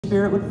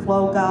Spirit would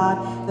flow,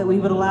 God, that we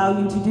would allow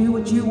you to do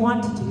what you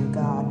want to do,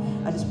 God.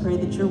 I just pray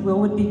that your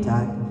will would be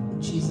done.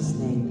 In Jesus'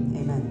 name,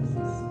 amen.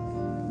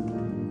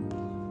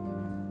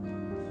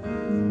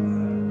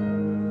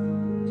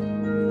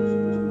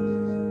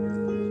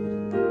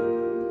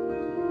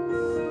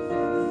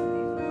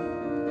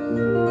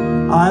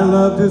 I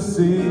love to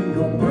sing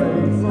your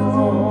praise,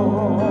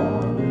 Lord.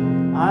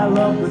 I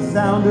love the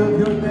sound of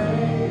your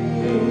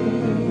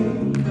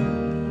name.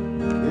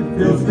 It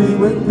fills me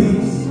with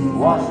peace,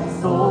 washes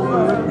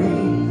over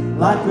me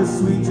like the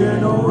sweet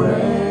gentle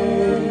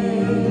rain.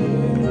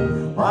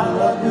 I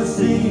love to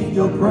sing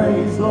your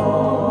praise,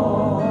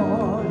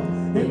 Lord.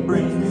 It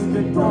brings me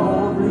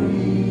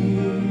victory.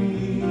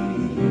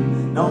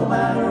 No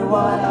matter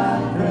what I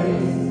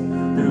face,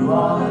 through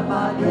all of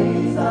my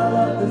days, I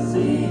love to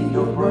sing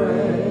your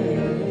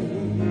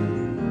praise.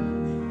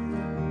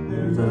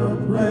 There's a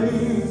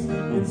place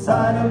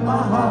inside of my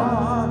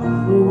heart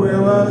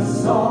where a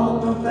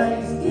song of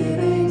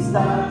thanksgiving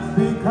starts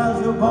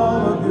because of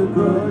all of your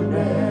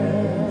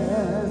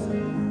goodness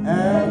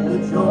and the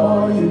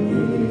joy you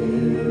give.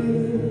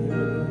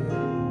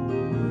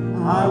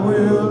 I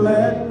will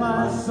let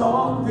my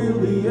song fill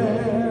the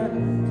air.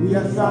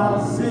 Yes,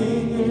 I'll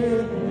sing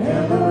it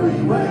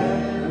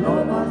everywhere.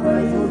 Lord, my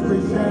praise will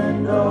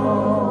crescendo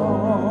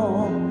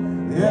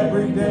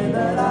every day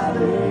that I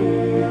live.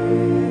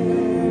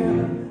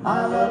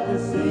 I love to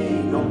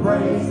sing your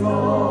praise,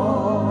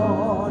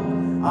 Lord.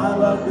 I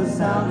love the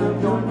sound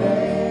of your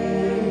name.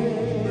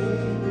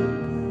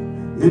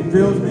 It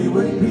fills me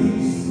with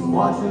peace,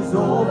 washes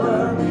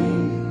over me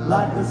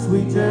like the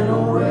sweet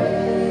gentle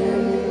rain.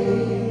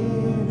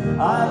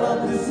 I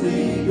love to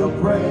sing your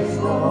praise,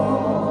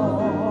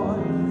 Lord.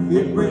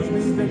 It brings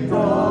me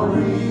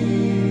victory.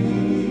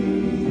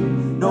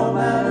 No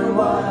matter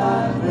what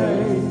I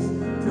face,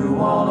 through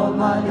all of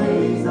my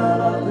days, I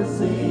love to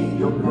sing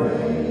your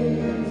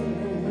praise.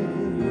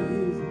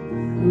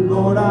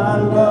 Lord, I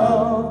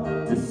love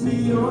to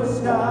see your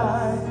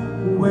sky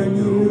when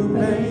you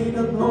paint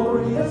a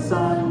glorious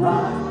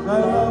sunrise. I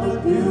love the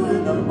dew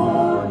in the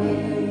morning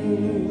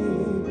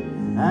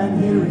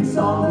and hearing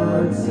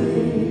songbirds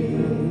sing.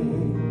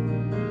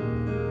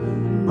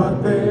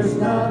 But there's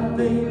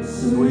nothing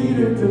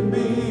sweeter to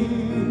me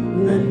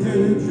than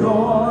to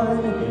join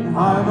in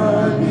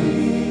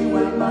harmony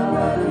with my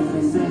brothers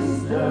and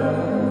sisters,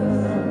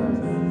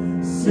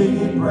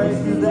 singing praise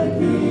to the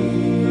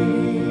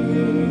King.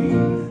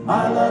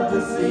 I love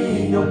to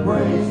sing your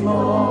praise,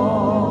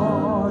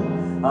 Lord.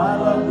 I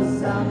love the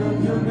sound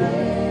of your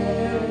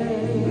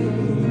name.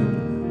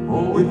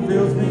 Oh, it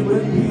fills me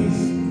with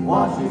peace,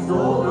 washes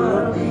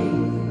over me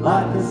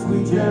like the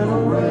sweet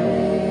gentle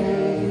rain.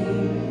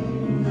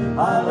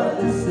 I love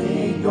to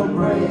sing your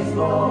praise,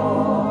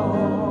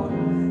 Lord.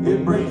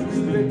 It brings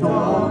me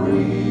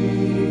victory.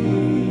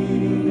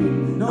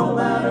 No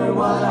matter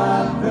what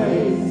I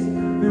face,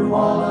 through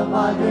all of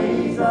my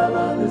days, I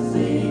love to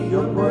sing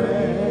your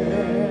praise.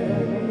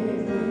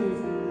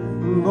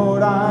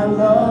 Lord, I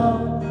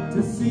love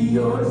to see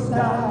your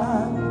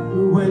sky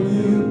when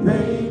you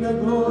paint a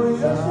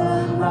glorious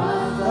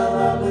sunrise. I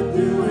love the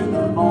dew in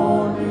the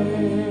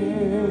morning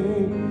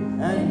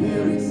and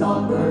hearing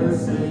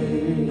songbirds sing.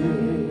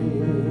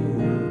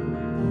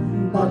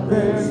 But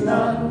there's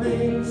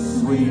nothing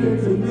sweeter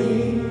to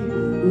me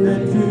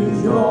than to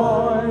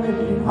join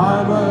in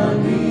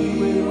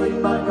harmony with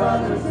my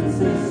brothers and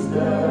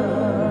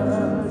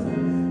sisters,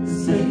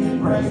 singing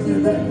praise to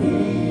the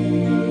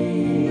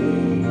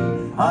King.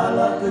 I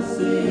love to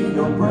sing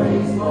your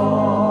praise,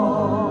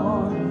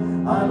 Lord.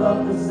 I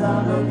love the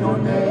sound of your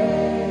name.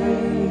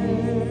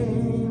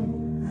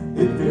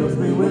 It fills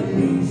me with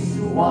peace,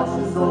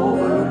 washes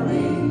over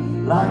me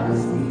like a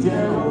sweet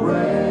gentle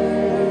rain.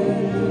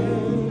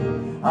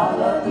 I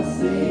love to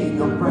sing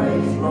your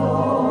praise,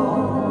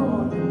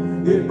 Lord.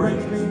 It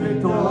brings me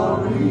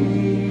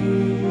victory.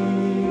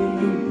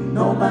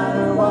 No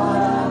matter what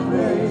I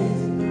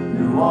face,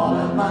 through all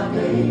of my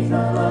days,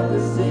 I love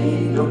to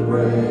sing your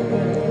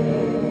praise.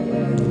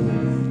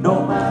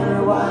 No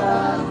matter what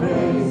I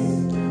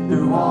face,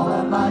 through all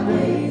of my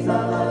days,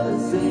 I love to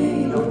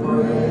sing your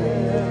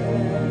praise.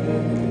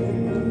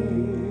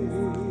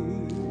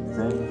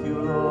 Thank you,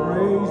 Lord.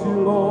 Praise you,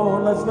 Lord.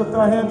 Let's lift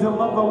our hands and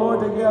love the Lord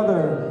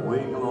together.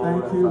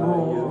 Thank you,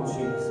 Lord.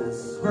 Jesus.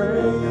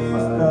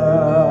 Praise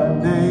the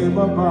name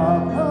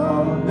above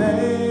all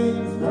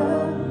names, the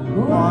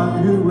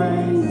one who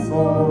reigns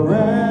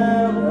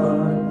forever,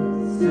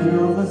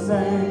 still the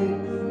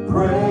same.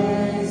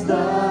 Praise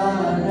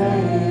the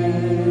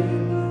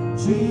name,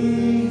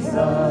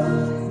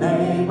 Jesus,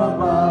 name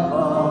above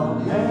all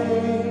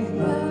names,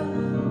 the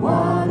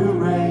one who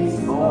reigns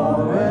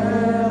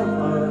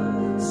forever,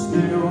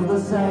 still the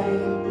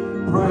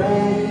same.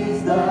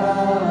 Praise the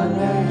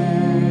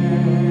name.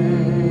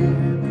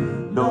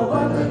 No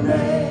other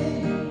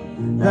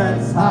name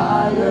that's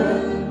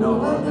higher,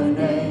 no other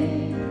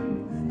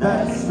name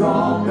that's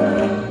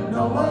stronger,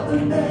 no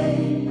other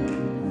name.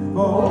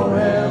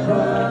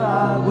 Forever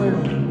I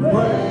will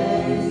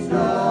praise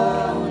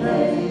the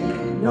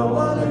name. No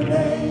other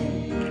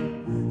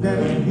name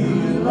than He.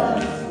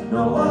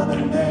 no other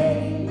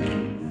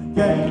name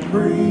can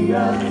free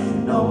us,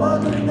 no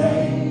other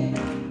name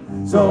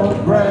so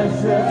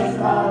precious.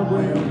 I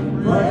will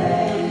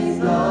praise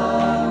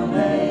the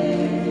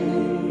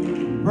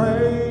name,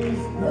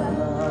 praise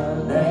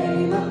the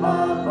name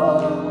above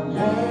all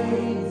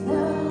names,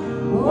 the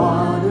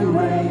one who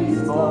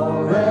reigns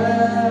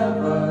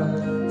forever,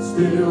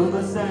 still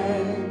the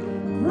same.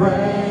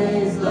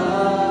 Praise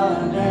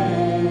the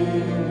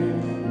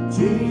name,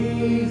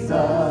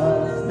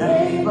 Jesus,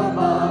 name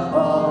above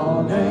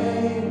all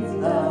names,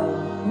 the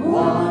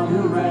one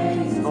who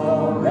reigns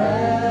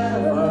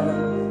forever,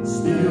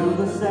 still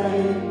the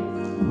same.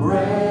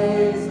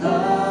 Praise the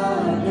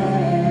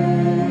name.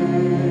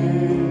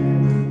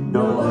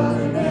 No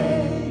other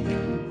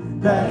name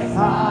that's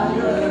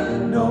higher,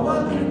 no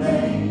other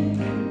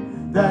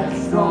name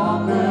that's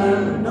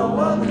stronger, no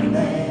other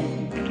name.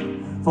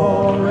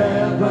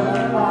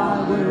 Forever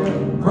I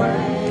will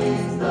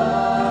praise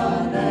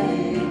the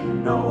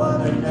name. No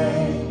other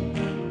name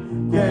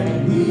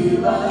can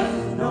heal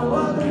us, no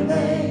other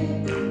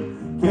name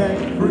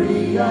can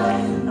free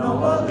us,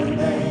 no other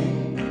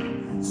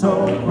name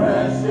so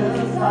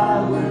precious.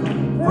 I will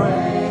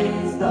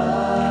praise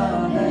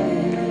the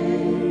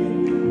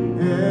name.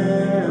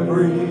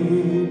 Every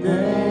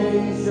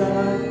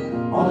nation,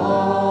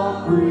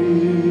 all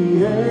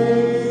creation,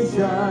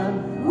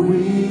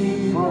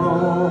 we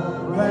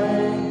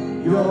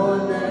proclaim your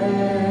name.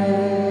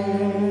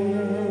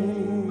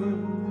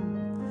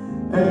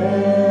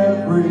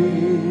 Every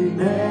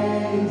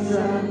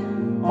nation,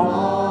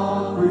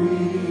 all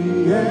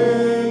creation,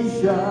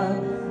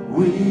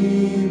 we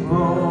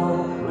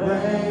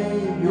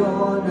proclaim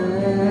your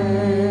name.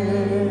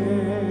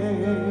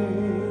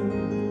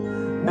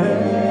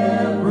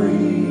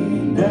 Every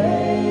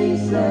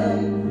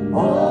nation,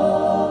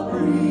 all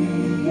creation,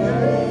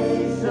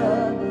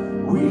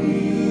 we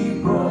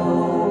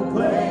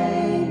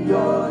proclaim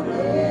your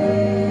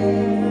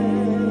name.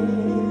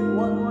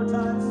 One more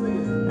time,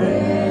 sing it.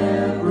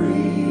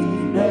 Every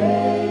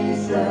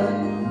nation,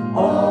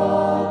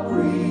 all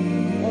creation,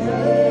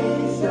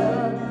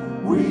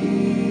 we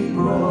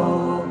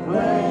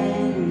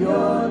proclaim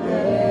your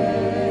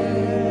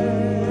name.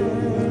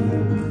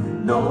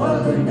 No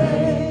other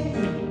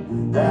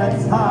name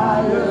that's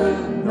higher,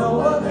 no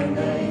other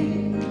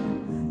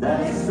name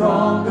that's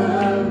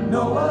stronger,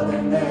 no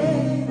other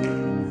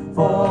name.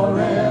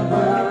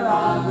 Forever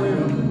I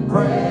will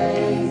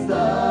praise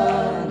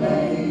the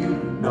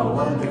name. No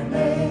other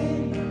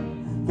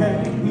name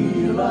can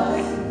heal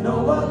us,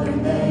 no other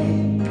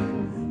name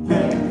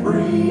can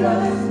free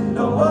us,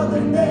 no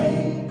other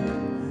name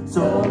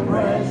so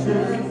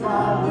precious.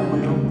 I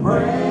will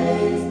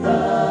praise the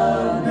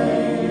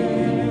name.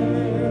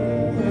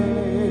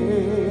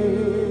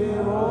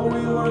 Oh,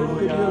 we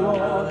worship you,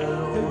 Lord.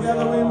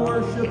 Together we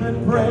worship and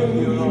praise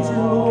you,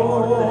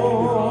 Lord.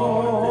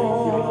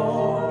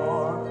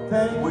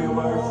 We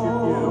worship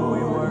you, we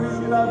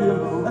love you.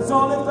 Let's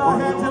all lift our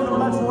hands and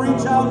let's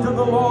reach out to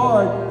the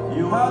Lord.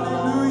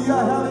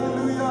 Hallelujah,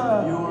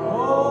 hallelujah.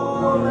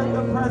 Oh, let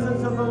the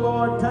presence of the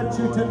Lord touch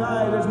you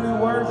tonight as we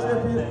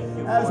worship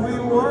Him, as we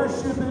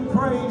worship and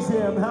praise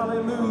Him.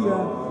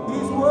 Hallelujah.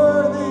 He's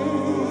worthy.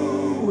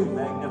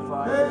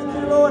 Thank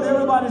you, Lord.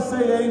 Everybody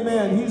say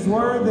amen. He's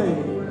worthy.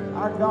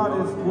 Our God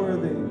is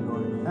worthy.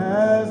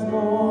 As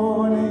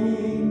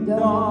morning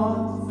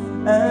dawns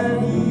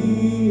and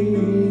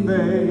evening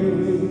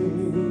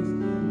fades,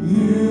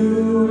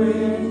 you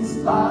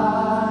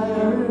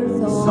inspire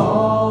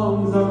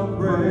songs of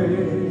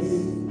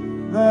praise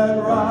that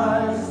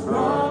rise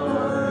from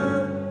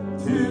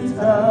earth to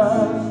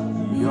touch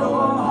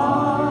your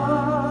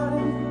heart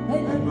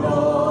and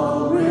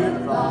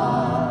glorify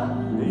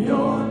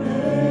your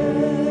name.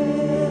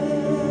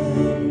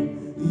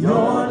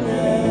 Your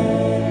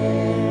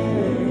name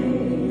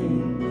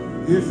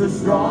is a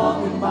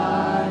strong and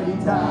mighty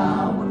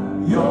tower.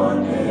 Your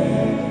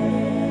name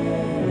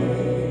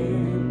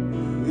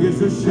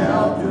is a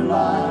shelter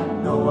like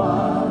no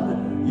other.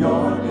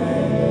 Your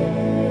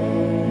name,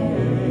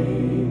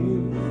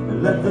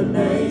 let the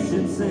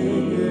nation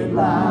sing it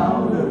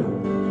louder,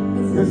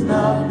 'cause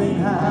nothing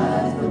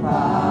has the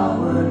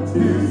power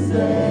to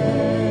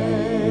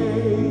save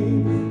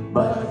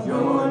but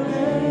your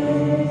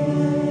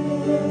name.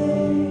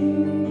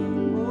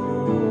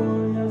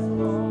 Oh, yes,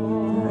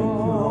 Lord. Thank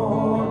you,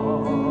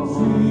 Lord.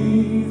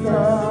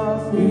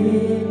 Jesus,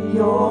 in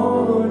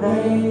your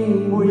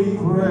name we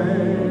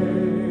pray.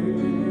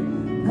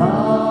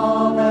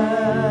 Come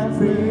and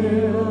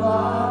fill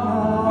our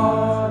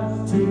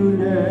hearts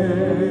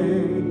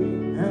today,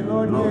 and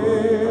Lord,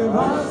 give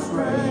us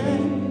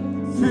strength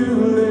to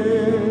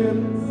live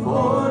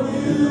for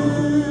you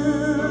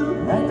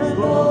and to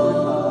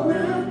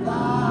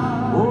glorify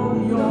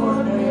your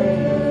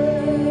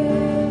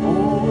name.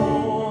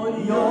 Oh,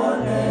 your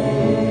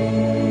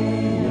name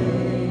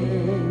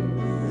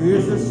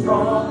is a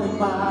strong and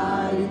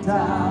mighty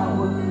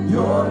tower.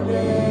 Your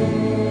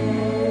name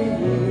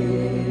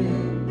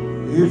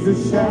is a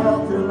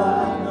shelter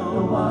like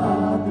no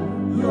other.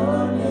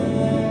 Your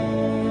name,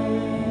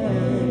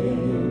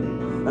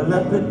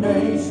 Let the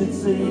nation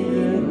sing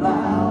it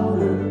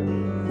louder,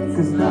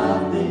 'cause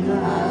nothing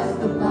has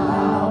the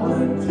power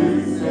to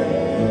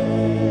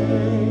save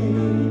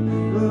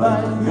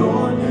like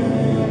your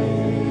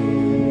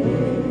name.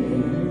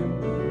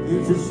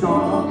 It's a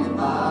strong and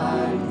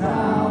mighty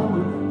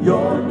power,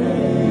 your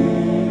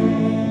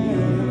name.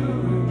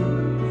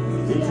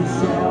 It's a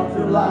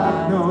shelter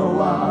like no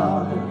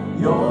other,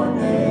 your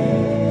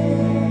name.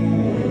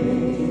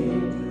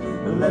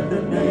 Let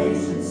the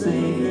nation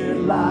sing it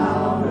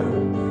louder,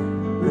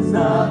 'cause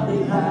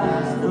nothing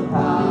has the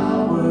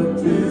power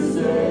to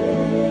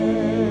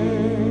save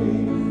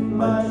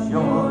but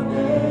your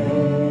name.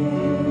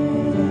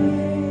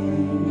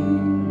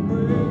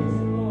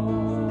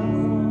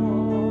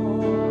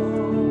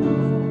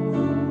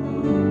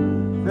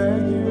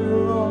 Thank you,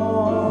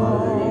 Lord.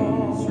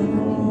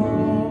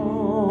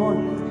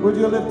 Would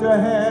you lift your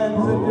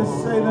hands and just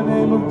say the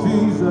name of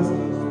Jesus?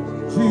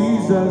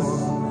 Jesus,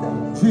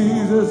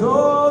 Jesus.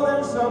 Oh,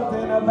 there's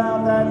something about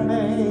that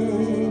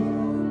name.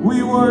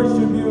 We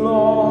worship you,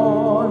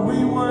 Lord. We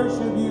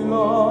worship you,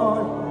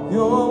 Lord.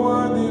 You're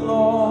worthy,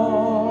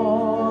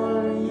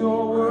 Lord.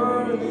 You're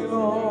worthy,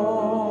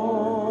 Lord.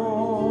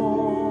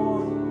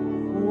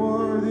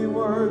 Worthy,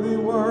 worthy,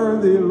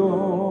 worthy,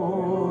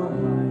 Lord.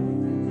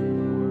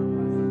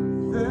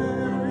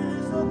 There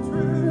is a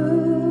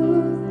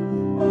truth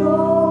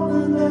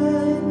older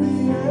than the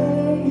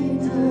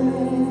ages.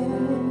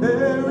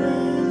 There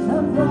is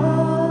a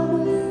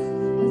promise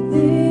of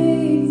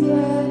things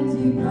yet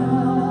to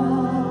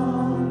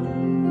come.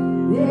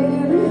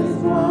 There is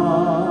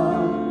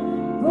one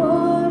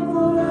born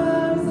for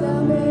our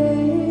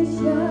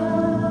salvation.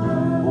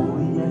 Oh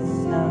yes,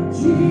 now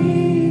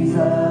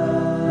Jesus.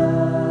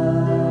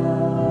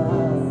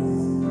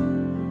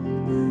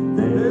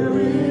 There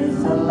is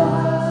a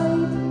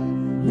light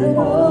that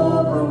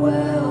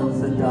overwhelms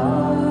the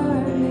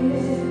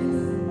darkness.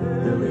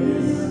 There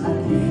is a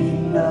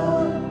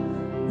kingdom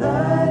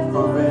that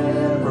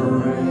forever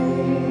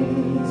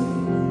reigns.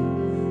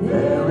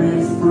 There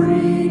is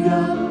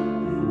freedom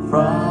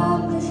from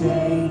the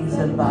chains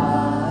that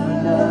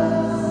bind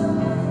us.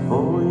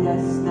 Oh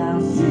yes, now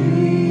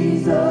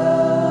Jesus,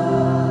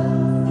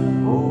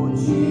 oh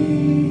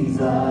Jesus,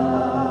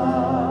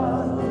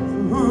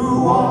 who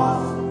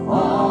walks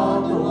on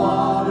the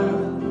water,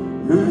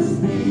 who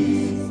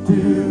speaks to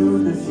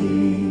the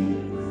sea,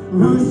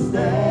 who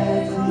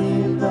stands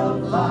in the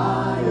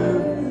fire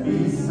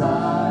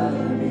beside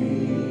me.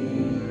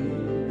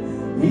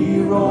 He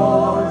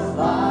roars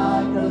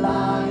like a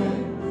lion,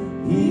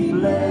 he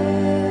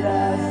bled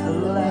as the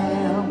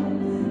lamb,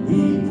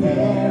 he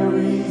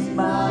carries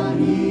my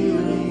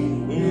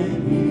healing in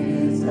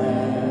his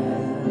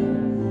hand.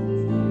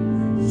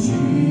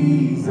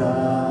 Jesus.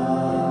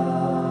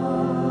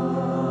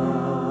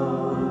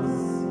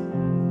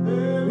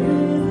 There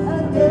is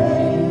a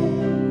day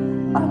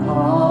I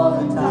call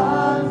the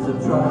times of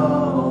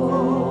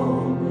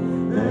trouble.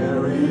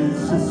 There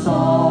is a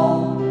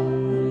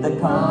song that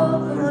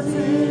comforts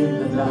in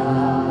the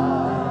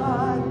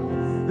night.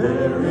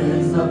 There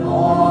is a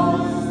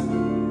voice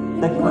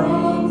that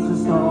claims the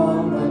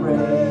storm that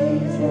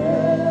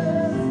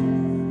rages.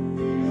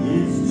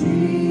 It's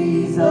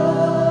Jesus,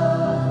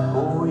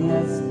 oh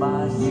yes,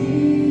 my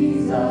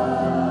Jesus.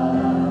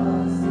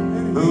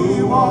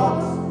 Who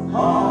walks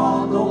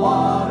on the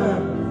water,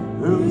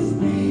 who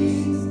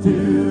speaks to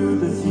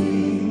the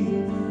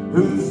sea,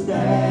 who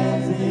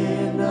stands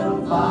in the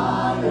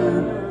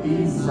fire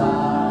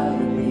beside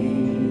me.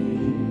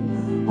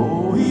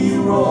 Oh, he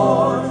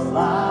roars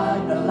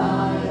like a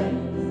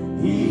lion,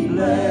 he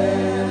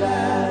bled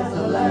as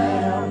a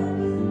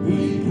lamb, he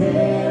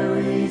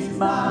carries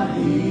my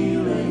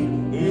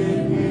healing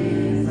in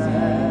his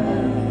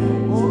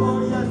hand.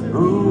 Oh, yes,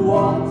 who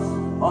walks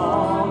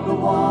on the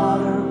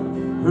water,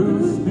 who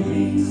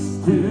speaks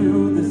to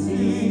the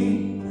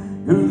sea,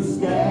 who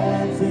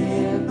stands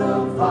in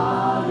the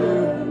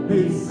fire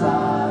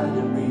beside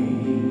me.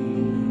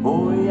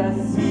 Oh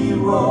yes, he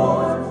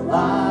roars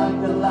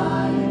like a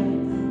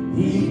lion,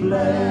 he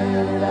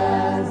bled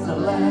as a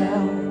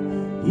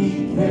lamb,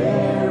 he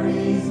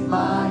carries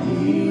my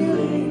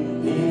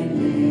healing in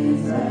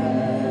his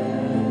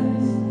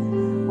hands.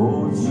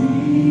 Oh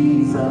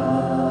Jesus,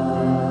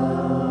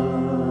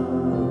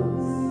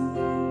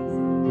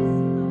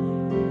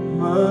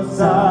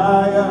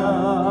 Messiah,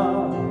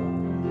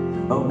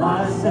 oh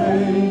my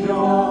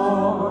Savior,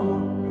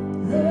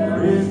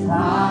 there is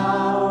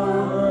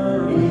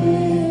power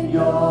in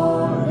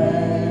your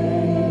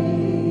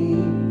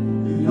name.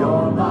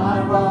 You're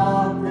my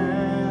rock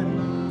and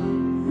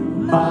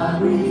my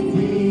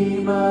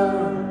Redeemer.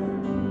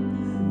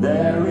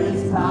 There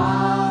is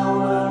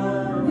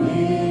power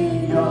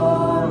in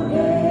your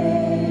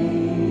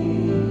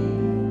name.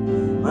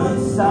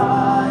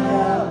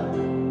 Messiah,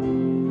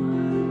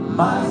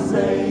 my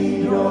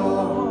Savior,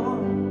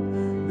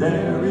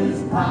 there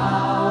is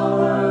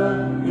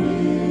power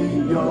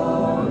in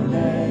your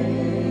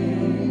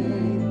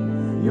name.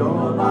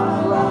 You're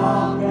my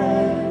rock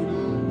and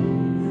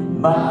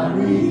my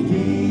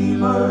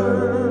Redeemer.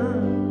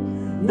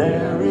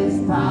 There is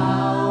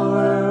power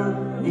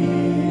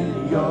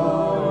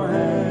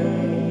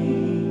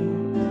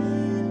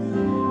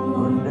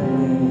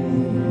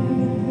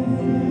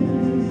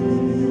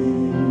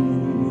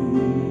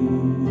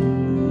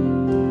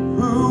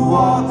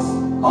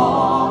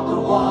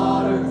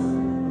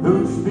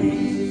who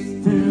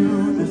speaks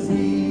to the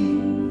sea,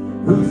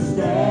 who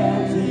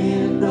stands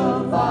in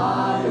the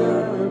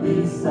fire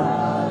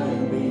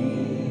beside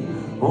me.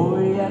 Oh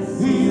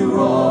yes, he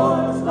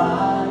roars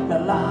like a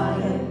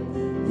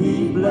lion,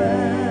 he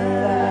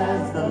bled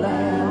as the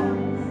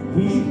lamb,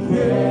 he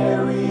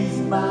carries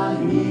my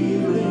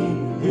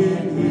healing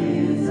in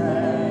his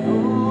hand.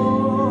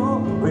 Oh,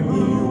 when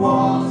he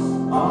walks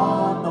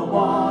on the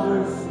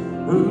waters,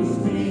 who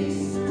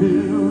speaks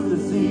to the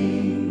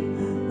sea,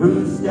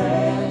 who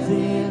stands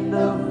in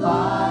the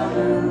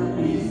fire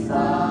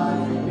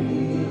beside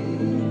me.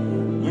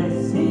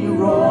 Yes, he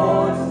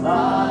roars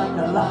like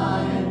a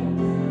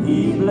lion,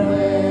 he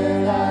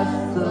bled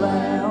as the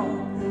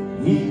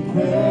lamb, he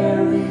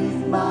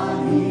carries my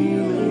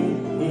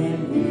healing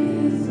in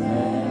his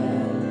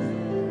hand.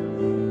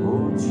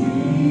 Oh,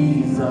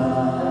 Jesus,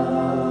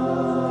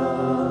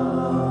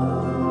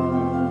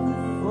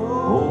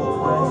 oh,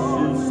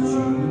 precious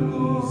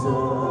Jesus.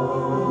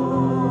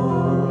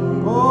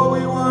 Oh, we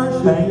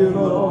worship Thank you, you,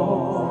 Lord.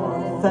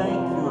 Lord.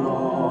 Thank you,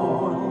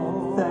 Lord.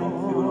 Thank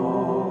you,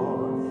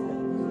 Lord.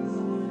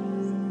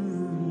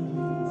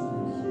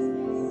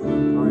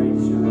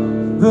 Praise you,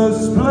 Lord. The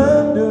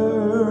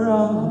splendor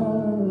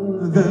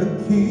of the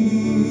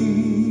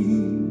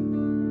King,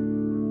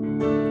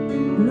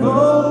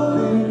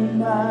 clothed in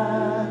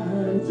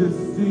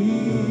majesty.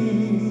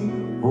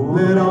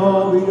 Let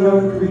all the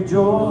earth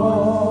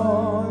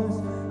rejoice.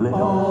 Let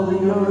all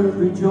the earth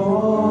rejoice.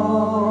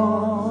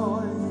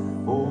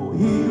 Oh,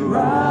 he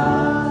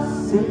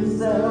wraps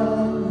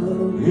himself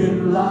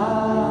in light,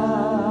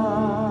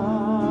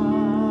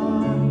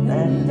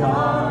 and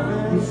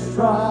darkness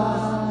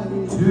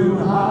tries to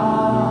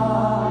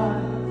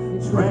hide.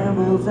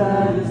 Trembles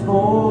at his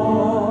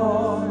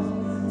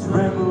voice,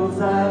 trembles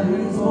at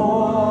his voice.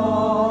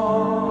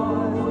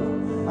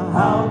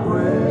 How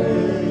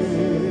great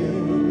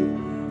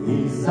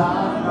is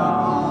our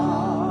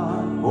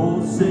God.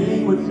 Oh,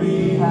 sing with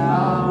me,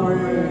 how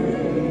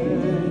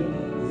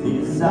great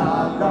is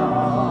our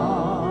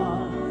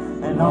God.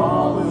 And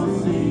all will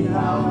see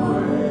how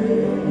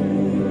great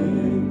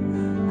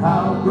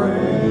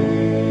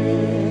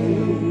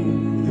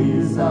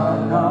is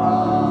our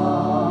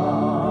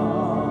God.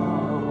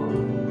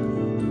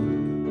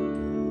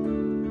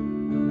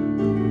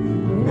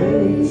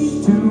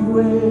 Age to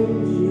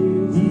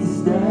age he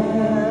stands,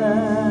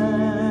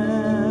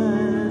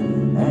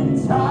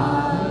 and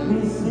time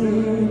is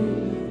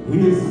in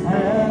his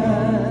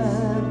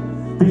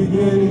hand,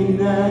 beginning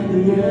and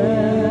the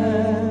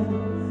end,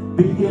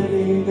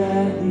 beginning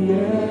and the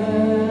end.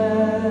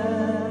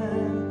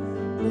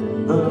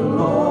 The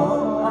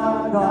Lord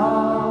our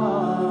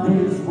God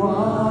is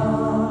one,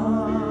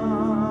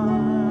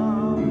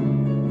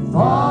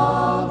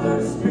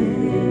 Father,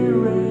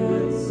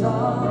 Spirit,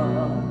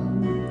 Son,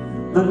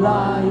 the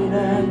Lion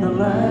and the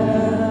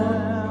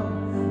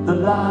Lamb, the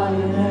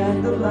Lion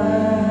and the Lamb.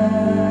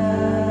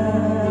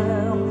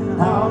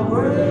 How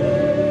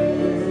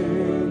great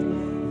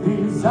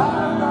is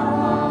our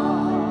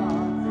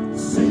God.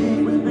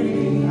 Sing with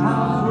me,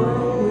 how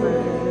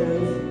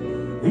great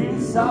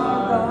is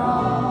our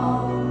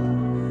God.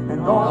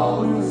 And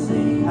all will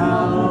see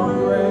how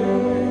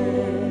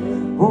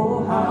great,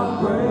 oh how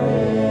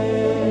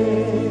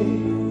great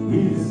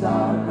is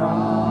our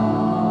God.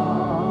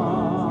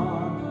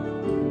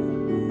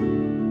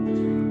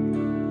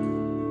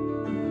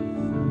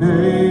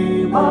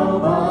 Name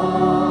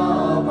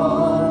above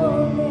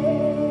all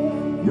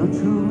names, you're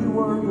truly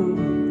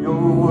worthy,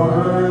 you're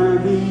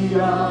worthy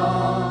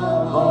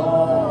of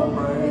all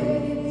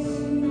praise.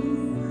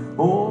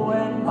 Oh,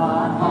 and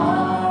my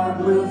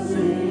heart will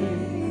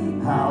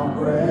sing, how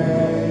great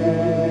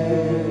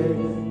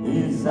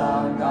is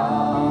our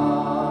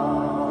God.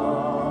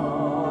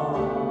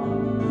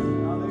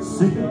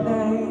 Sing a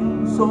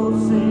name, so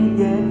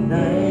sing a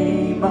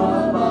name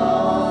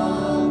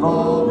above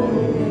all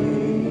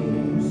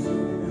names.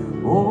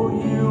 Oh,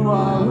 you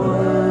are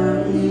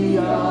worthy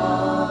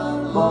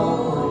of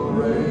all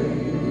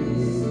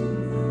praise.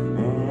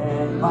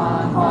 And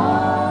my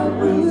heart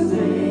will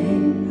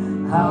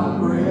sing, how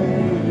great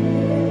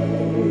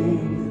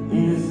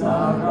is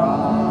our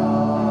God.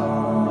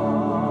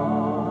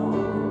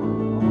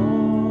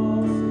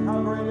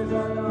 How great is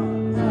our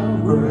God? How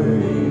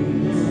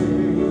great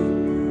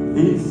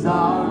is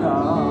our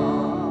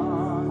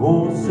God.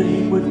 Oh,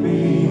 sing with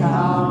me,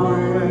 how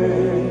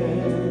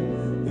great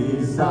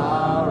is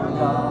our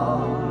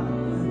God.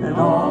 And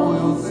all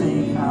will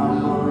sing,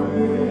 how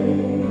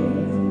great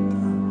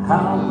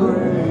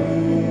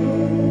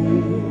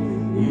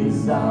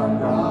is our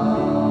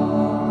God.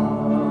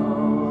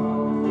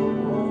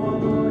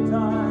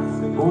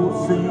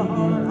 Oh, sing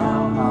it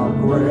now, how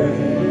great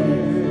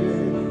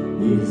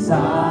is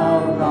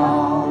our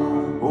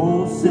God.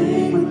 Oh,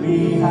 sing with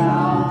me,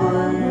 how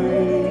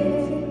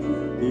great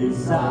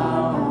is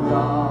our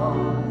God.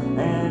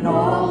 And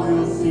all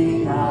will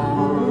see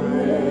how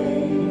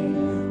great,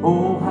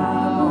 oh,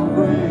 how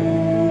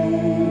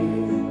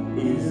great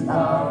is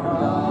our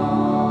God.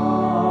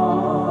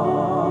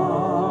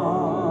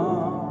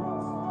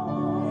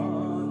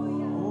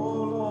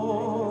 Oh,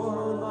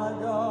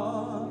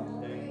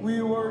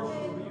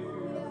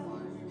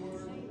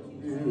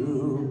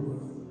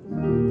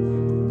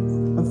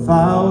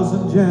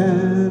 1,000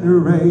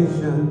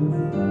 generations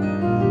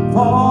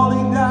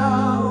falling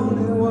down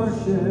in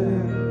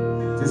worship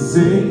to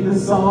sing the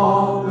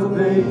song of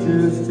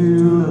ages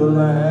to the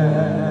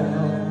Lamb.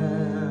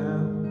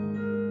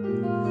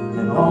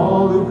 And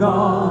all who've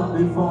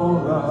gone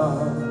before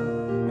us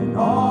and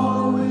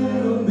all who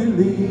will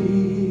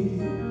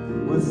believe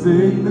will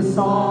sing the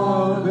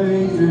song of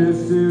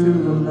ages to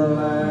the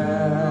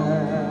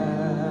Lamb.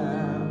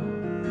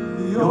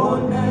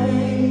 Your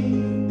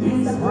name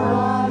is the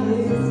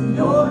highest,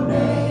 your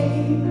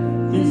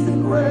name is the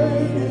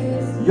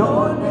greatest,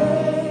 your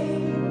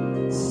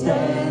name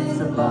stands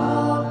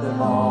above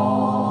them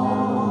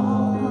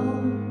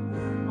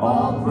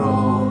all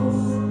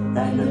thrones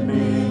and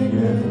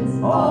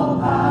dominions, all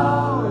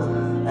powers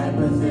and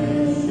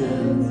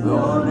positions,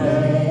 your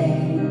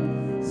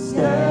name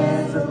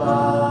stands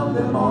above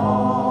them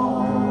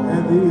all.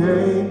 And the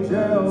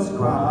angels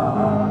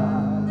cry,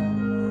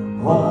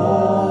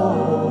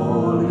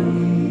 holy,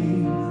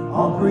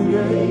 all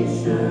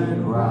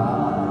creation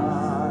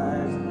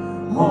cries,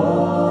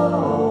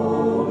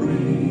 holy,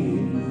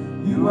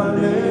 you are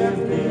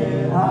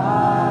lifted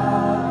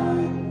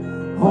high,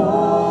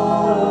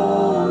 holy,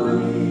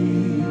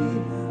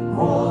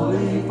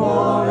 holy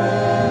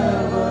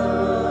forever.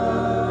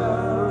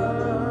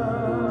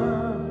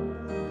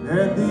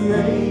 And the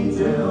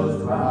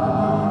angels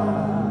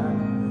cry,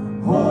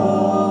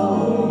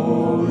 holy,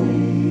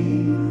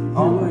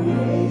 all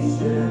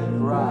creation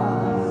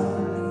cries,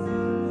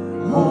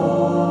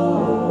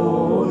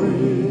 holy,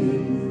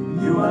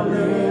 you are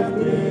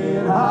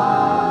lifted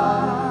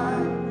high,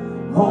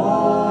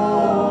 holy,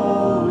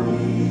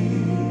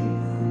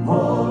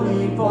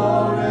 holy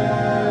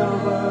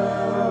forever.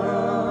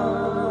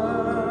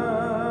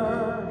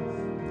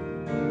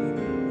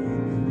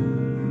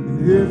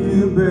 If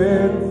you've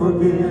been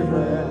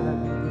forgiven,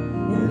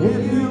 and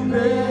if you've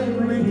been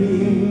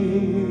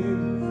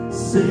redeemed,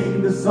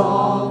 sing the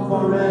song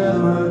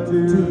forever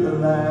to the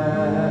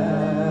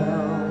Lamb.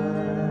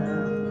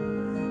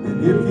 And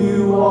if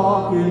you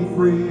walk in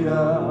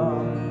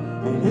freedom,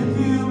 and if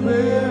you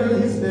bear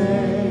His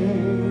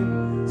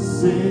name,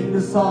 sing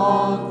the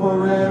song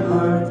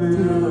forever to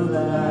the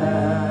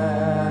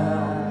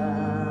Lamb.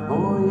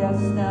 Oh yes,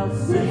 now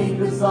sing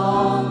the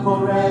song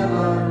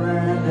forever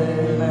and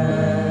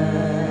amen.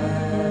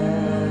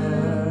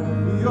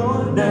 Your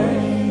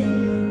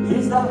name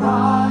is the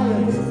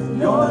highest,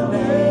 your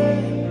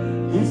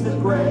name is the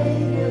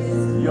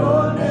greatest,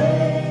 your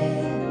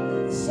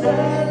name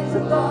stands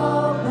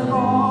above them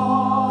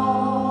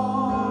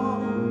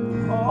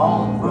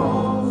all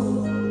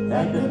thrones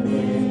and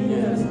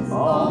dominions,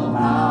 all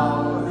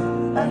powers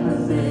and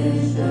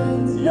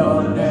positions,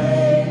 your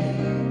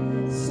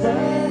name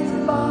stands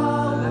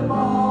above them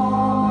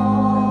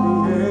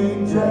all. The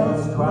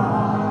angels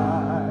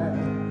cry,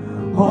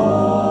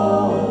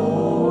 holy,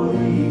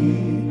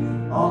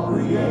 all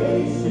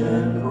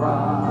creation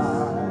cries,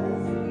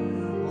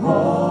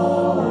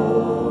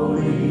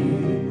 holy,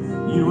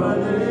 you are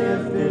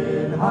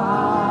lifted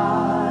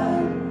high,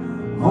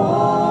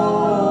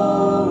 holy,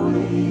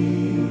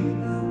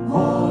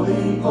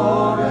 holy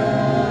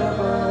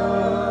forever.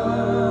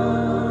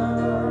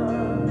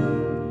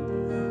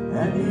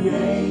 And the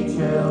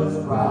angels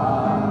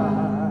cry,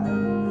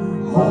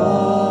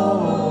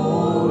 holy,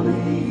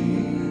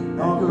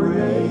 all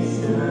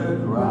creation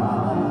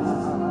cries,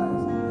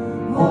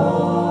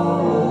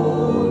 holy,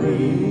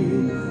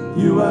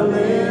 you are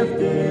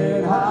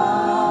lifted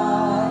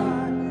high,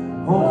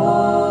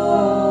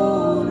 holy,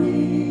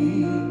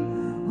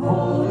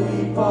 holy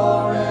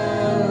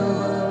forever.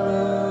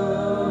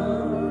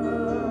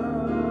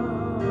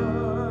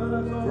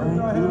 Let's all put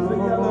our hands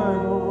together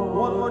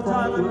one more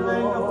time and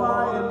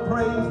magnify and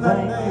praise that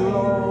name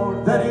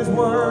that is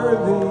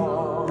worthy.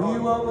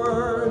 You are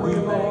worthy,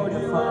 Lord. You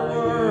are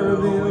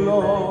worthy,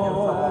 Lord.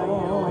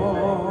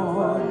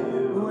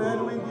 When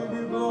we give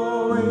you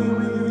glory,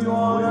 we give you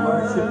honor.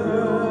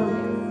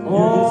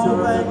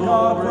 Oh, thank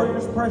God for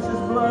His precious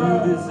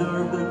blood.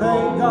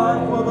 Thank God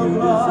for the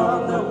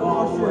blood that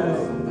washes.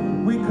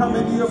 We come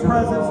into your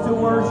presence to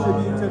worship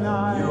you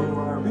tonight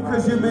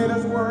because you made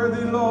us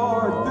worthy,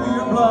 Lord, through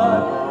your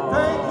blood.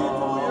 Thank you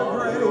for your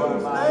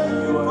grace. Thank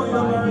you for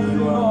your mercy,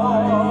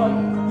 Lord.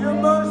 Your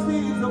mercy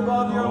is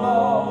above your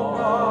law, oh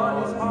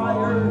God. It's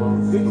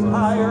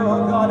higher,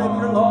 oh God, and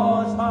your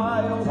law is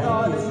high, oh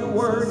God, and your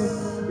word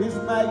is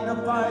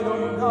magnified,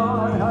 oh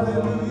God.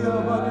 Hallelujah,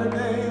 above your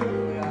name.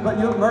 But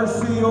your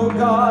mercy, oh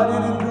God,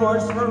 it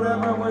endures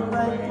forever. We're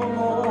thankful,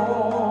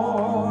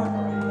 Lord.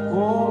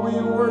 Oh, we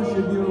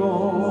worship you,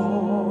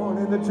 Lord.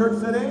 And the church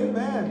said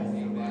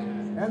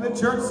amen. And the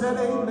church said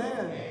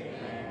amen.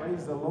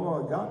 Praise the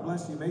Lord. God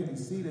bless you. You may be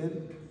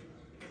seated.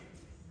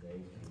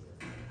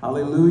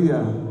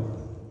 Hallelujah.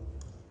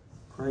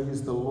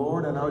 Praise the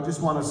Lord. And I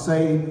just want to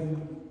say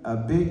a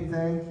big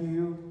thank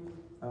you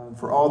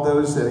for all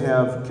those that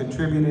have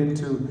contributed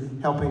to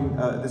helping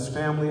this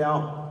family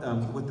out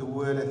with the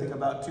wood. I think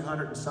about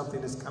 200 and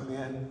something has come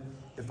in.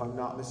 if I'm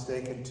not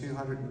mistaken,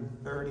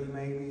 230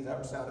 maybe. Does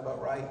that sound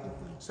about right?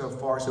 So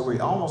far. So we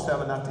almost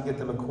have enough to get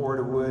them a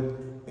cord of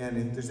wood. And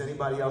if there's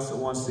anybody else that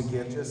wants to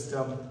give, just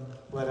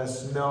let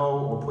us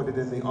know or put it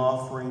in the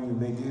offering. You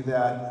may do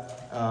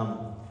that.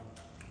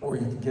 Or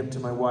you can give to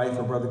my wife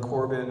or Brother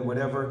Corbin,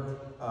 whatever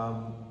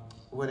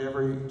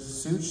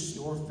suits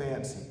your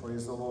fancy.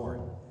 Praise the Lord.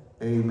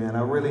 Amen.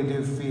 I really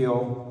do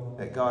feel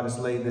that God has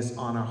laid this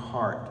on our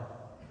heart.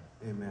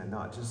 Amen.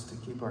 Not just to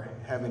keep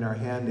having our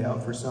hand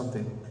out for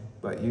something,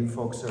 but you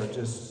folks are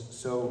just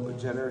so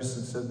generous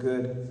and so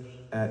good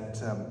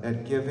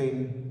at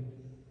giving.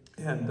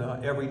 And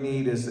every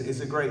need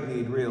is a great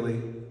need,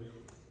 really.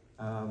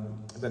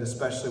 But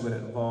especially when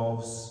it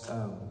involves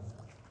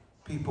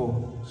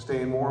people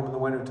staying warm in the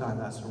wintertime.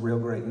 That's a real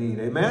great need.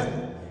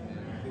 Amen?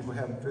 People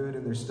having food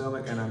in their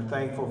stomach. And I'm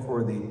thankful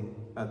for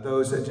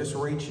those that just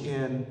reach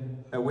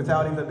in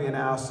without even being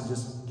asked to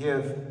just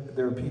give.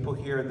 There are people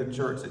here in the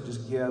church that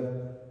just give,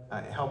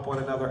 help one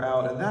another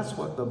out. And that's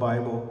what the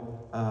Bible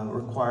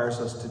requires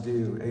us to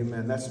do.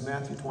 Amen. That's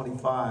Matthew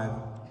 25,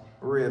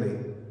 really.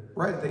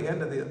 Right at the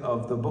end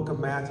of the book of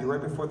Matthew,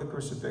 right before the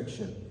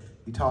crucifixion,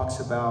 he talks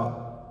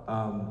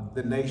about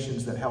the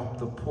nations that help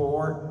the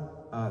poor,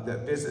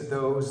 that visit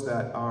those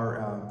that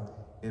are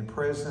in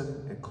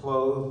prison, and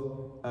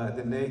clothe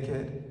the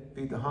naked,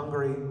 feed the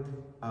hungry.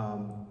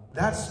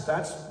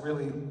 That's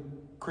really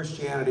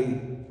Christianity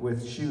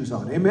with shoes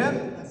on.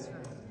 Amen? That's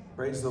right.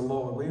 Praise the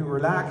Lord. We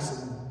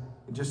relax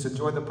and just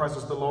enjoy the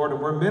presence of the Lord,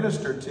 and we're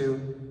ministered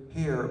to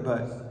here,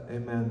 but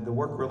amen,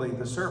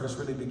 the service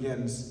really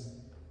begins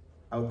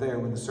out there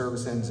when the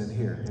service ends in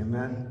here.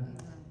 Amen?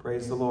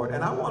 Praise the Lord.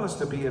 And I want us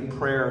to be in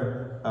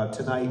prayer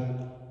tonight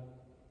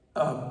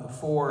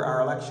for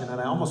our election,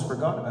 and I almost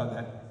forgot about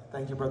that.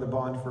 Thank you, Brother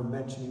Bond, for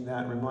mentioning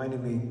that,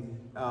 reminding me.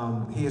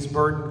 He is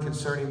burdened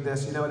concerning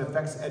this. You know, it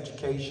affects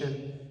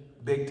education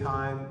big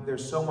time.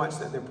 There's so much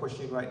that they're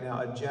pushing right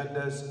now.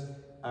 Agendas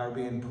are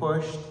being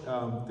pushed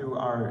through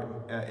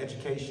our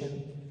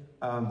education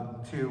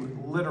to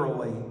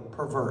literally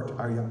pervert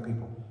our young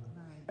people,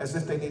 as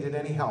if they needed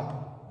any help.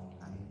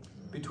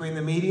 Between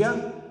the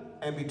media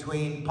and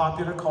between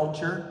popular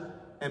culture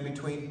and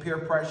between peer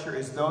pressure,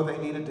 as though they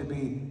needed to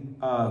be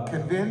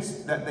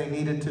convinced that they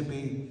needed to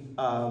be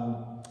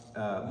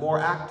more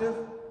active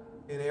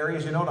in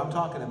areas. You know what I'm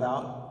talking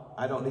about.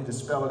 I don't need to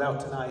spell it out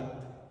tonight.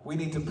 We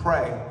need to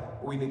pray.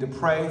 We need to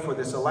pray for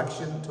this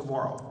election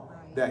tomorrow,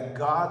 that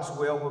God's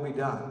will be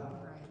done.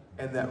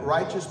 And that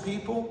righteous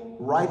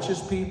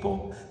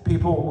people,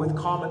 people with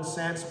common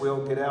sense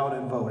will get out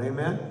and vote.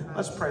 Amen?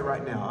 Let's pray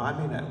right now. I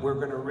mean that. We're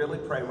going to really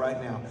pray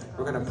right now.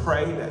 We're going to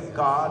pray that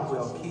God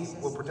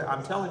will protect.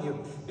 I'm telling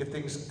you, if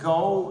things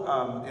go,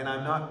 and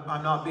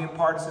I'm not being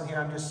partisan here,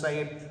 I'm just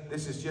saying,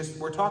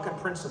 we're talking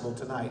principle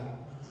tonight.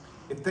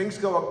 If things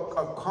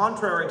go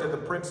contrary to the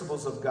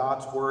principles of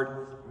God's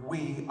word,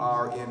 we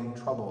are in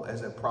trouble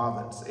as a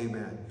province.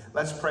 Amen.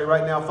 Let's pray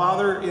right now.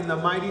 Father, in the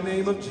mighty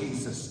name of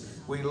Jesus,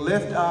 we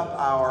lift up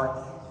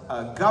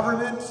our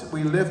government.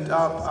 We lift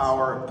up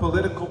our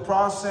political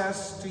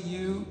process to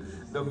you,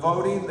 the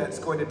voting that's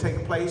going to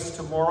take place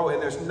tomorrow.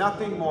 And there's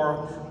nothing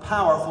more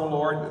powerful,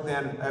 Lord,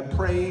 than a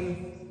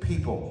praying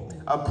people,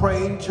 a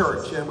praying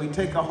church. And we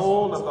take a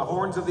hold of the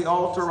horns of the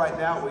altar right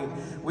now.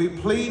 We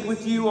plead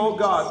with you, oh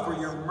God, for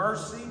your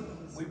mercy.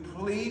 We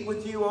plead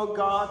with you, oh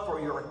God, for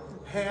your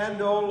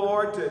hand, oh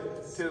Lord,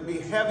 to be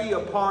heavy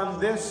upon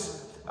this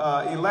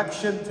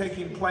election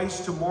taking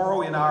place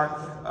tomorrow in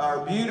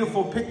our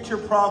beautiful picture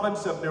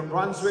province of New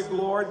Brunswick,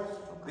 Lord.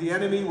 The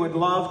enemy would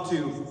love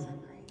to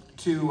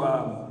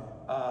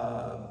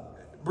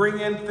bring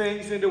in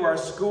things into our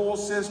school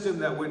system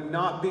that would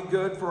not be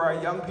good for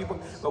our young people.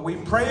 But we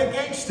pray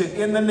against it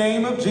in the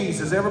name of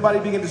Jesus. Everybody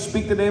begin to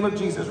speak the name of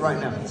Jesus right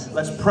now.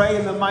 Let's pray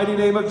in the mighty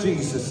name of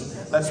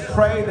Jesus. Let's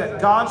pray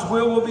that God's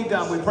will be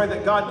done. We pray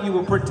that God, you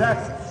will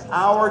protect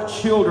our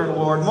children,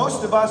 Lord.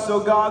 Most of us, oh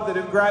God, that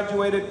have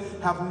graduated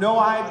have no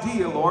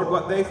idea, Lord,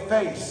 what they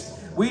face.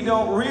 We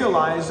don't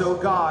realize, oh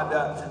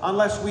God,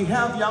 unless we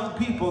have young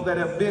people that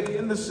have been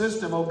in the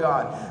system, oh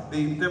God,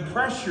 the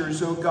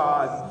pressures, oh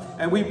God.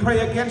 And we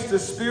pray against the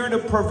spirit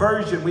of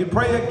perversion. We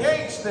pray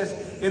against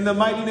this in the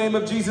mighty name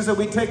of Jesus, and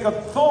we take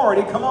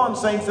authority. Come on,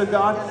 saints of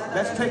God.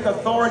 Let's take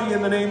authority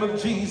in the name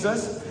of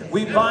Jesus.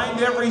 We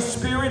bind every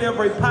spirit,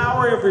 every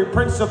power, every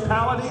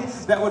principality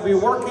that would be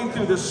working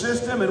through the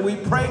system. And we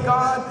pray,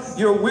 God,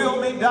 your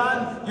will be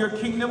done, your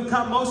kingdom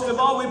come. Most of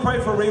all, we pray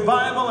for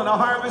revival and a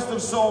harvest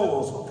of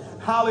souls.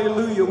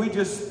 Hallelujah. We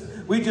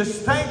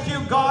just thank you,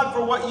 God,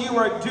 for what you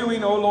are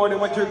doing, oh Lord, and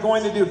what you're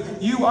going to do.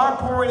 You are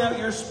pouring out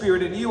your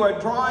spirit, and you are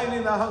drawing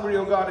in the hungry,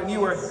 oh God, and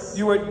you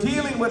are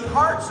dealing with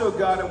hearts, oh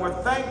God, and we're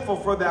thankful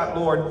for that,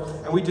 Lord.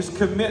 And we just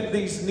commit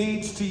these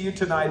needs to you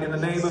tonight in the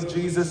name of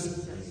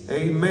Jesus.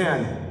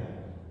 Amen.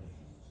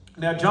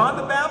 Now, John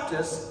the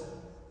Baptist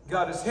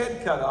got his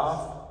head cut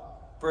off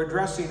for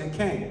addressing a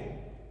king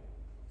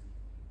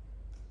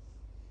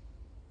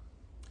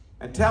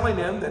and telling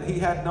him that he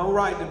had no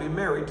right to be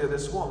married to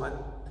this woman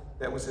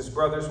that was his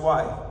brother's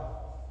wife.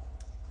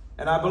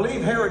 And I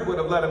believe Herod would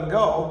have let him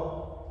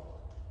go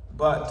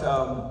but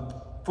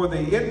for the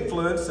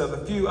influence of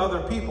a few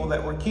other people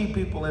that were key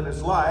people in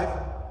his life,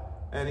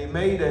 and he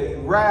made a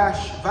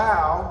rash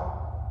vow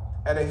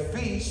at a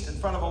feast in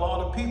front of a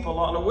lot of people, a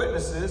lot of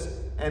witnesses,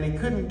 and he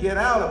couldn't get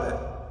out of it.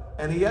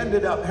 And he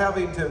ended up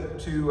having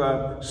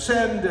to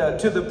send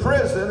to the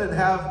prison and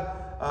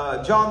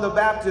have John the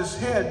Baptist's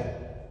head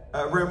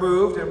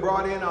removed and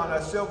brought in on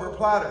a silver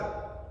platter.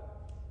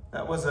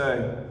 That was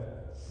a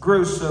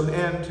gruesome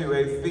end to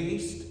a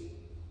feast.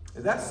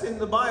 That's in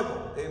the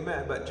Bible,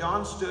 amen. But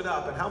John stood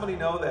up, and how many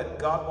know that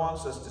God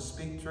wants us to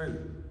speak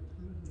truth?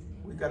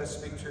 We've got to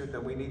speak truth,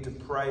 that we need to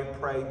pray,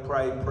 pray,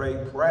 pray,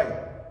 pray,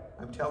 pray.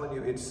 I'm telling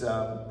you, it's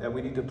that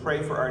we need to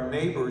pray for our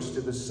neighbors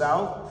to the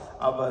south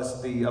of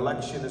us. The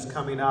election is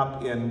coming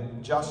up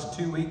in just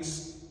 2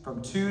 weeks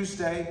from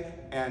Tuesday,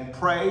 and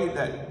pray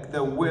that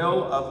the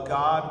will of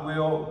God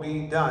will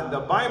be done.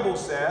 The Bible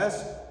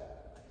says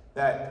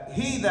that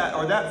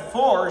that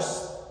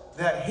force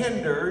that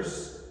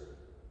hinders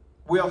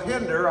will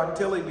hinder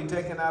until he be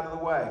taken out of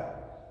the way.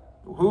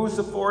 Who's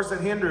the force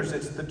that hinders?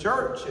 It's the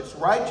church. It's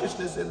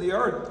righteousness in the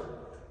earth.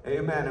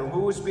 Amen. And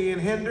who is being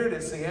hindered?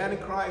 It's the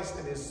Antichrist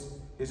and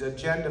his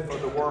agenda for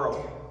the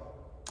world.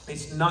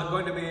 He's not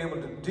going to be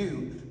able to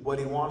do what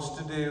he wants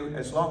to do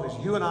as long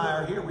as you and I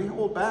are here. We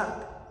hold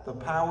back the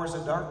powers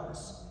of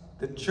darkness.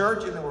 The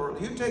church in the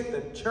world. You take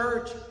the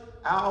church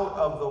out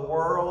of the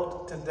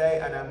world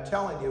today, and I'm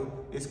telling you,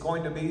 it's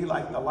going to be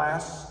like the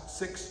last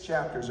 6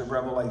 chapters of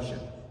Revelation.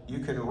 You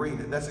can read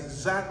it. That's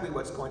exactly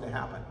what's going to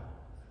happen.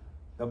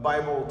 The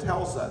Bible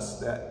tells us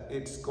that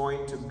it's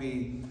going to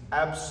be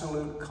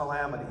absolute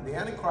calamity. The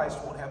Antichrist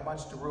won't have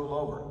much to rule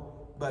over,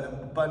 but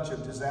a bunch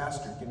of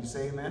disaster. Can you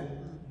say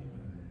amen?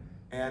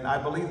 And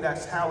I believe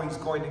that's how he's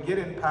going to get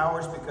in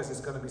powers, because it's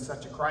going to be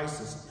such a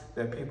crisis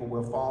that people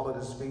will fall at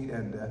his feet,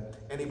 and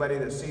anybody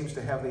that seems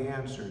to have the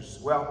answers.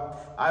 Well,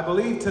 I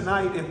believe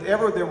tonight, if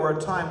ever there were a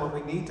time when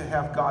we need to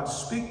have God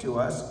speak to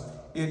us,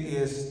 it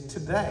is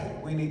today.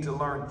 We need to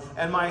learn.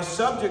 And my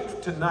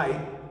subject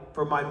tonight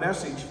for my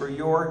message for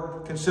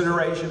your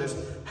consideration is,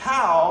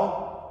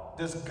 how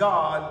does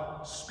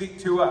God speak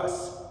to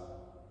us?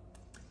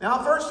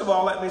 Now, first of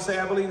all, let me say,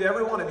 I believe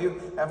every one of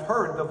you have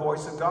heard the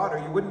voice of God, or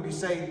you wouldn't be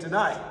saved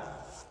tonight.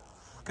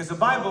 Because the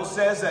Bible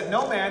says that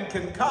no man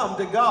can come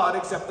to God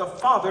except the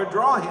Father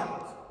draw him.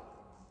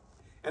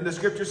 And the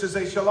scripture says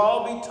they shall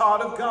all be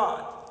taught of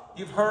God.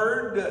 You've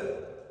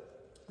heard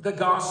the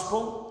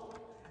gospel,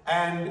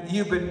 and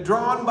you've been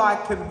drawn by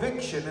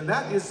conviction, and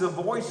that is the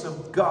voice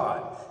of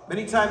God.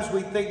 Many times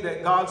we think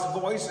that God's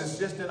voice is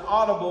just an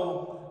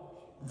audible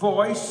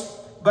voice,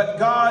 but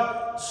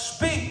God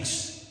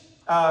speaks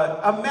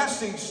a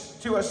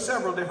message to us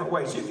several different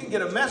ways. You can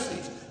get a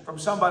message from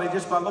somebody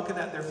just by looking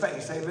at their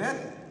face. Amen?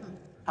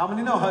 How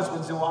many know,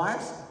 husbands and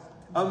wives?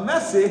 A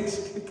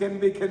message can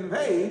be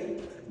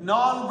conveyed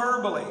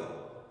non-verbally.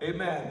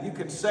 Amen. You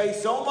can say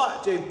so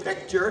much. A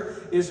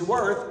picture is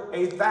worth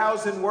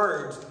 1,000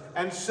 words.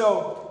 And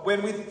so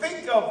when we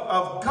think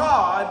of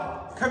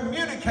God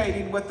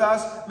communicating with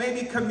us,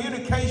 maybe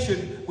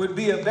communication would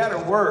be a better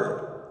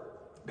word.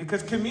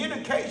 Because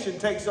communication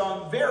takes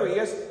on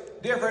various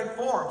different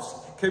forms.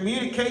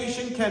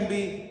 Communication can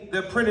be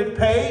the printed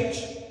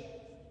page.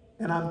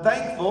 And I'm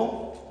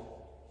thankful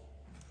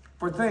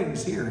for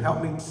things here.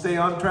 Help me stay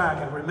on track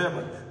and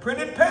remember.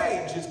 Printed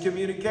page is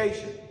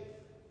communication.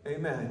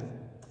 Amen.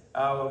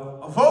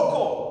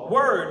 Vocal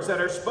words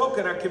that are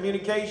spoken are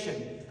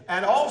communication.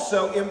 And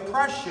also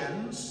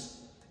impressions.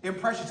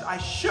 Impressions. I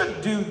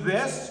should do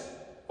this,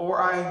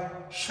 or I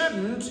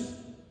shouldn't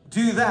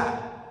do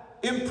that.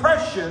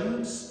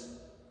 Impressions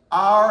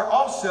are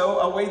also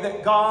a way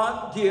that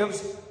God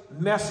gives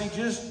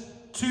messages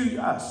to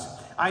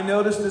us. I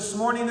noticed this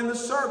morning in the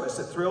service,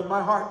 it thrilled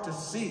my heart to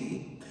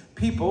see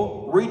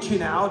people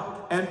reaching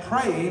out and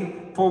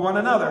praying for one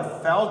another.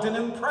 Felt an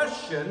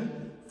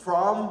impression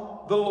from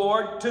the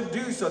Lord to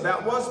do so.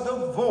 That was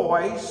the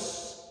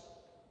voice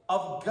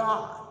of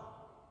God.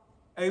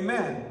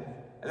 Amen.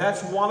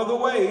 That's one of the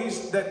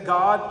ways that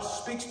God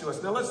speaks to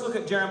us. Now let's look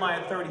at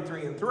Jeremiah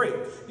 33:3.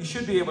 You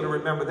should be able to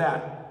remember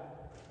that.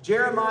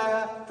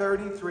 Jeremiah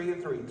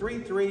 33:3.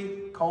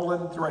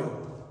 33:3.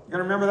 You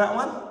gonna remember that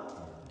one?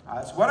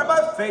 It's one of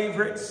my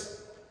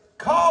favorites.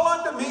 Call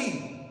unto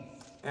me,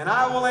 and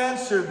I will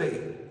answer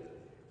thee,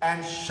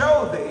 and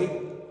show thee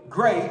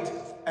great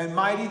and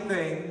mighty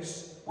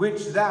things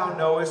which thou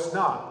knowest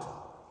not.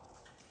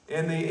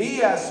 In the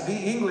ESV,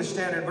 English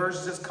Standard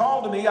Version, it says,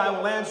 call to me, I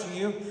will answer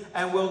you,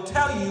 and will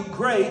tell you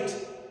great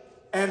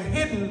and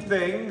hidden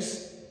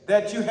things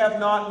that you have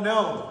not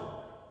known.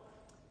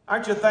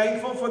 Aren't you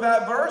thankful for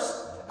that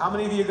verse? How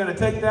many of you are going to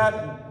take that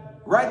and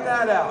write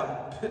that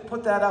out?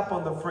 Put that up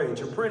on the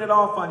fridge, or print it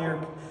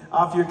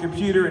off your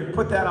computer and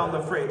put that on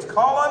the fridge.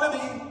 Call unto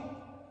me,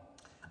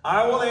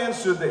 I will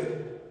answer thee,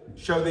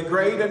 show thee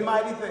great and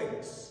mighty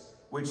things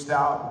which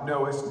thou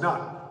knowest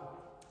not.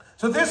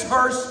 So this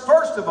verse,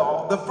 first of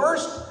all, the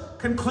first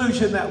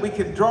conclusion that we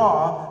can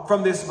draw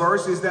from this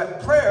verse is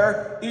that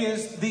prayer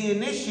is the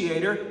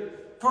initiator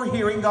for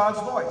hearing God's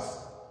voice.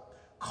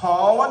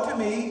 Call unto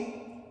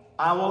me,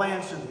 I will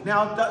answer thee.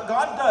 Now,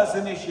 God does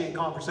initiate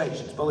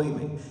conversations, believe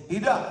me. He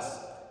does.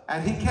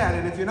 And he can.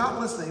 And if you're not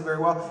listening very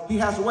well, he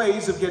has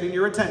ways of getting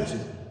your attention.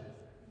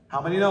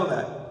 How many know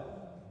that?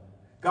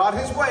 God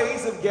has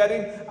ways of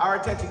getting our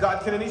attention.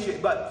 God can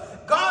initiate.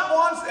 But God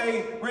wants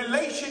a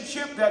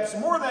relationship that's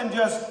more than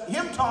just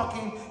him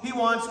talking. He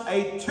wants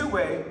a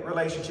two-way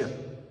relationship.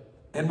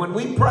 And when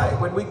we pray,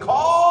 when we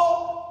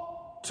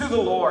call to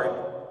the Lord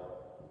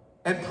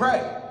and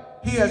pray,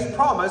 he has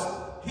promised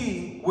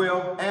he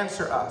will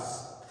answer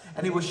us.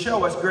 And he will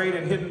show us great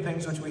and hidden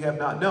things which we have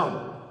not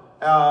known.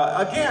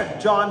 Again,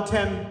 John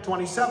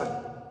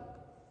 10:27.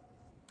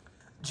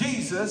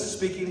 Jesus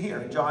speaking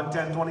here, John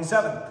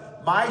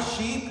 10:27. My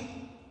sheep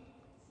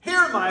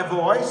hear my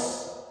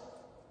voice,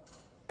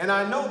 and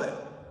I know them,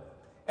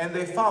 and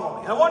they follow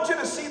me. And I want you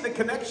to see the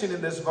connection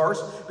in this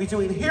verse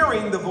between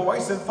hearing the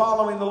voice and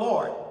following the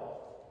Lord.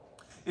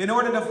 In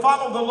order to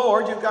follow the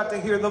Lord, you've got to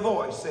hear the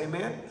voice.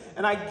 Amen?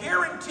 And I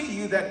guarantee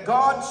you that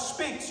God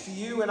speaks to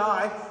you and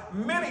I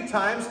many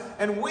times,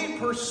 and we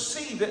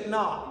perceive it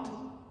not.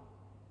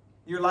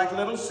 You're like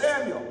little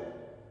Samuel.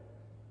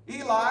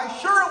 Eli,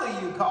 surely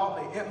you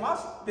called me. It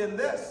must have been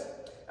this.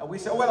 And we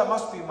say, well, it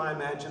must be my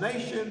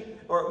imagination,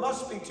 or it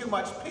must be too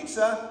much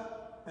pizza.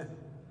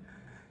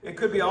 It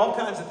could be all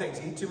kinds of things.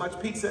 Eat too much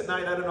pizza at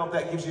night. I don't know if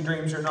that gives you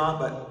dreams or not,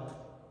 but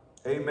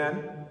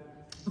amen.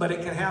 But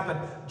it can happen.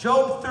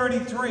 Job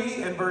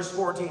 33 and verse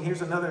 14.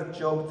 Here's another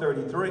Job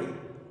 33.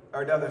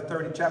 Or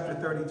another chapter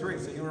 33.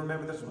 So you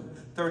remember this one.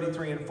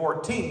 33 and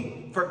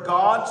 14. For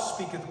God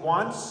speaketh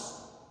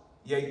once,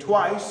 yea,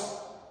 twice,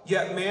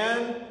 yet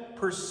man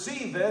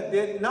perceiveth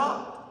it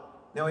not.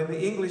 Now in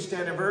the English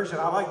Standard Version,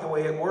 I like the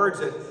way it words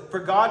it. For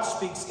God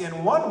speaks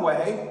in one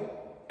way,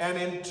 and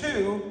in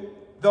two,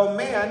 though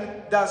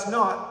man does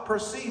not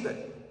perceive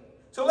it.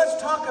 So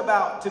let's talk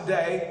about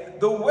today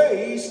the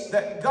ways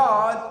that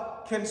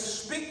God can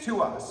speak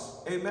to us.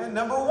 Amen.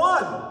 Number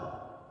one,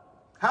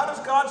 how does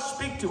God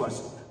speak to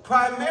us?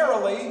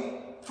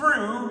 Primarily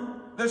through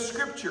the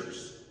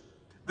scriptures,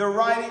 the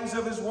writings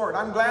of his word.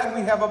 I'm glad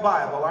we have a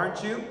Bible,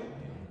 aren't you?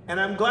 And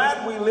I'm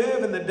glad we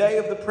live in the day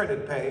of the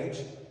printed page.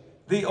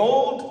 The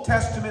Old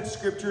Testament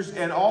scriptures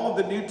and all of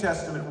the New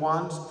Testament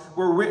ones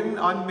were written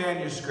on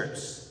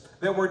manuscripts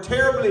that were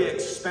terribly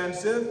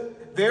expensive,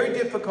 very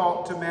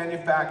difficult to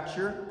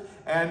manufacture.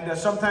 And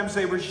sometimes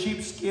they were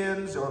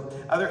sheepskins or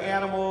other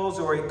animals,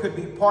 or it could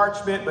be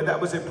parchment, but that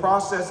was a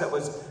process that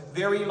was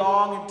very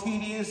long and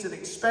tedious and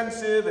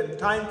expensive and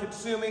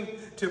time-consuming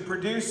to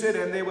produce it.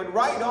 And they would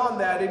write on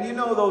that. And you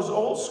know, those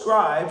old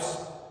scribes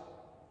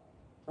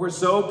were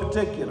so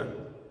particular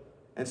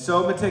and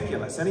so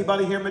meticulous.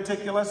 Anybody here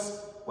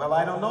meticulous? Well,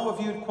 I don't know if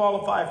you'd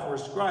qualify for a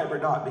scribe or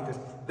not, because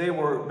they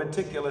were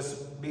meticulous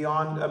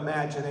beyond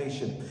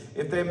imagination.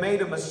 If they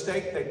made a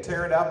mistake, they'd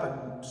tear it up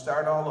and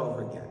start all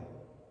over again.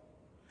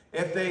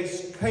 If they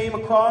came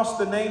across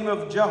the name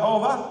of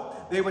Jehovah,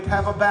 they would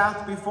have a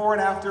bath before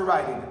and after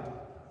writing it.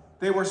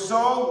 They were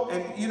so,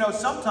 and you know,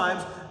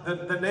 sometimes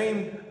the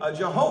name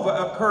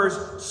Jehovah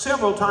occurs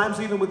several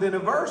times, even within a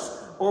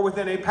verse or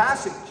within a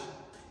passage.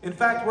 In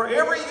fact,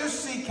 wherever you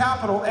see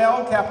capital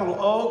L, capital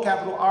O,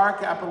 capital R,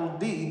 capital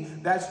D,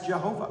 that's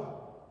Jehovah.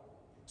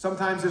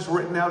 Sometimes it's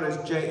written out as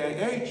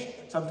J-A-H.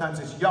 Sometimes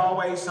it's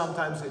Yahweh.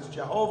 Sometimes it's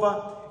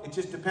Jehovah. It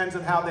just depends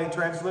on how they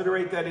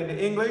transliterate that into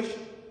English.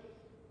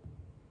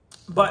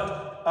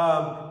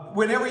 But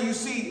whenever you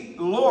see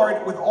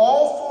Lord with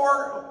all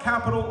four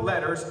capital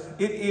letters,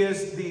 it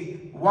is the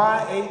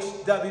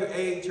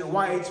Y-H-W-H or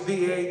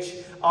Y-H-V-H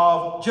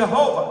of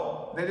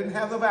Jehovah. They didn't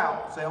have the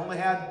vowels. They only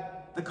had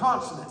the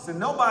consonants. And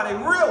nobody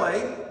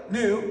really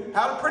knew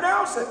how to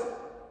pronounce it.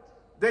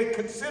 They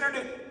considered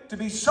it to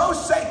be so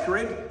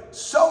sacred,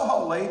 so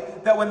holy,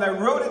 that when they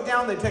wrote it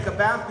down, they'd take a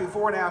bath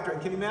before and after.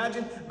 And can you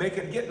imagine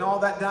getting all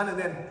that done, and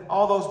then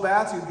all those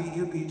baths,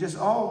 you'd be just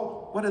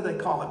all, what do they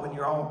call it when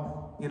you're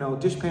all, you know,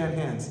 dishpan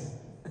hands?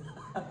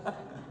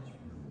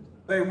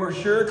 They were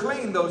sure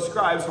clean, those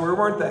scribes were,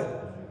 weren't they?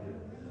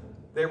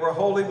 They were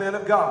holy men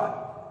of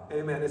God.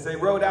 Amen. As they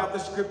wrote out the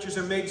scriptures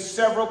and made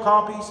several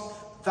copies,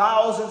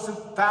 thousands and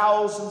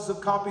thousands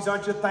of copies.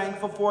 Aren't you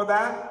thankful for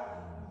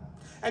that?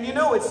 And you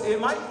know,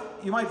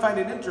 you might find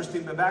it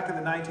interesting, but back in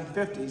the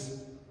 1950s,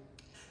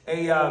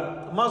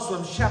 a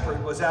Muslim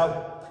shepherd was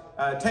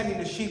out tending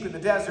the sheep in the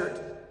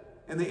desert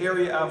in the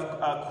area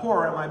of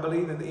Qumran, I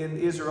believe, in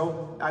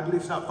Israel. I believe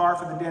it's not far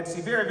from the Dead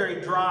Sea. Very,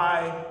 very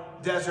dry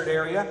desert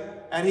area.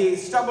 And he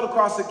stumbled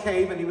across a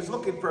cave, and he was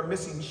looking for a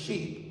missing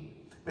sheep,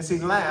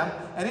 missing lamb.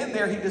 And in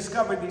there, he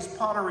discovered these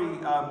pottery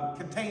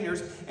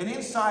containers. And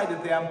inside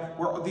of them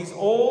were these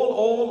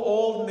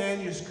old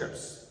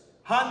manuscripts,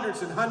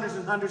 hundreds and hundreds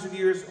and hundreds of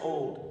years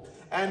old.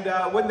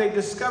 And when they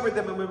discovered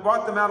them and we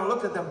brought them out and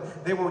looked at them,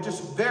 they were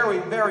just very,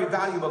 very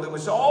valuable. It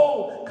was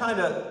all kind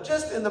of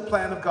just in the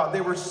plan of God.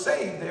 They were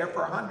saved there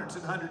for hundreds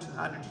and hundreds and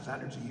hundreds and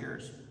hundreds of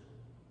years.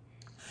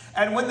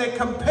 And when they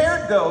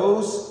compared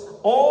those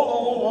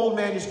old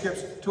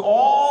manuscripts to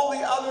all the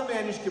other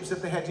manuscripts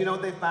that they had, you know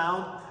what they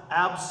found?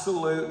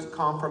 Absolute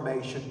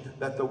confirmation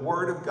that the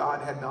Word of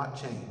God had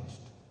not changed.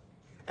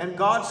 And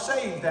God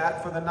saved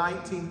that for the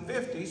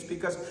 1950s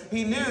because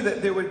he knew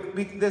that there would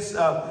be this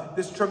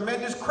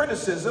tremendous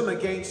criticism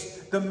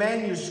against the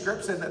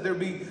manuscripts, and that there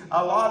would be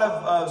a lot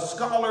of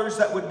scholars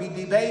that would be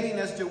debating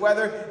as to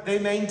whether they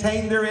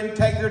maintained their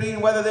integrity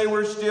and whether they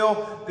were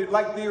still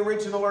like the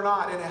original or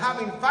not. And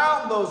having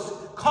found those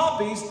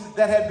copies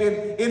that had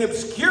been in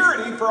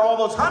obscurity for all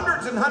those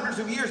hundreds and hundreds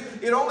of years,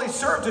 it only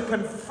served to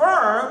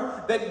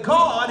confirm that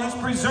God has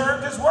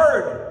preserved his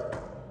word.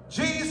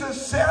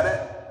 Jesus said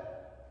it.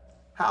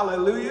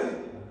 Hallelujah.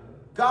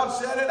 God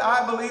said it.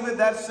 I believe it.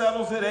 That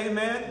settles it.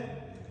 Amen.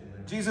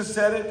 Jesus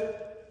said it.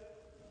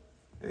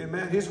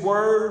 Amen. His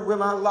word will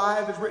not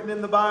lie. If it's written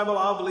in the Bible,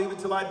 I'll believe it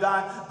till I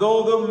die.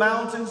 Though the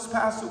mountains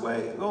pass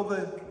away.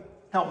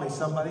 Help me,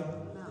 somebody.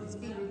 Mountains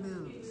be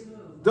removed.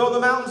 Though the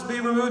mountains be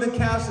removed and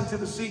cast into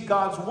the sea,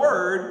 God's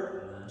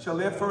word shall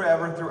live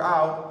forever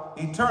throughout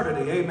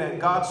eternity. Amen.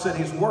 God said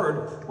his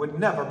word would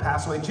never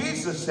pass away.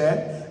 Jesus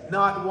said,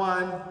 not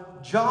one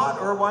jot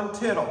or one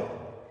tittle.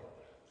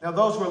 Now,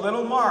 those were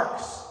little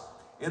marks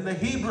in the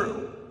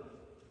Hebrew.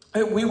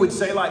 We would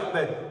say like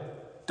the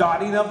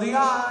dotting of the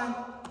I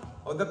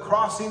or the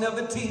crossing of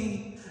the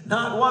T.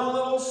 Not one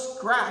little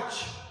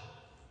scratch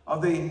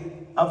of the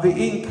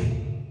ink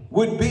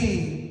would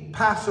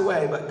pass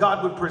away, but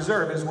God would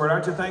preserve his word.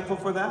 Aren't you thankful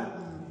for that?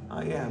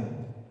 I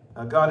am.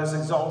 God has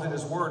exalted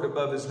his word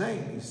above his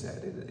name, he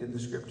said in the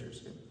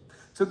scriptures.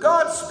 So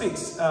God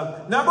speaks,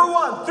 number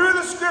one, through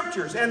the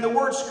scriptures. And the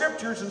word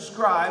scriptures and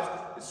scribes,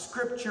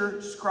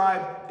 scripture,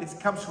 scribe, it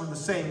comes from the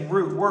same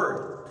root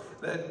word.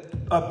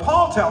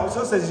 Paul tells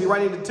us, as he's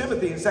writing to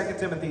Timothy in 2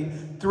 Timothy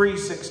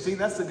 3:16,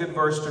 that's a good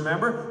verse to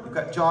remember. You've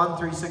got John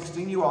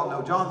 3:16, you all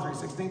know John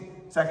 3:16.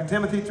 2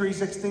 Timothy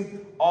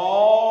 3:16,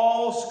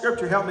 all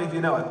scripture, help me if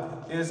you know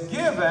it, is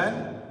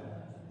given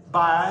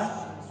by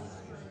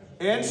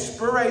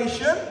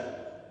inspiration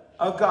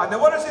of God. Now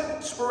what does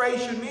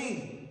inspiration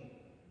mean?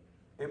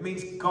 It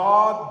means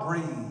God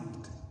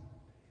breathed.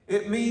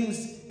 It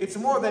means it's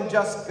more than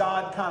just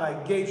God kind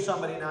of gave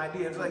somebody an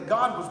idea. It's like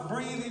God was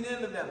breathing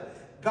into them.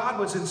 God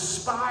was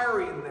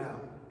inspiring them.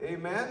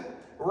 Amen?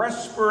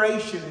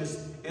 Respiration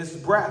is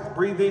breath,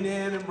 breathing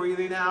in and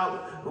breathing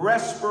out.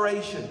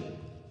 Respiration.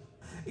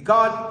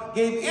 God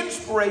gave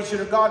inspiration,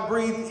 or God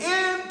breathed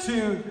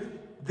into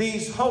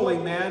these holy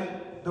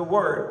men the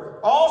word.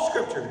 All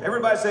scripture.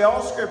 Everybody say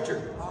all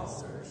scripture. All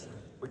scripture.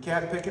 We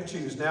can't pick and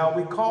choose. Now,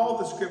 we call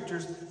the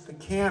scriptures the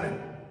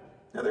canon.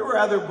 Now, there were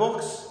other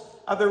books,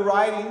 other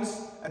writings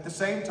at the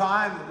same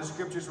time that the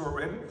scriptures were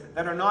written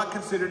that are not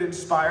considered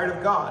inspired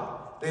of God.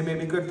 They may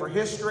be good for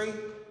history.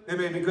 They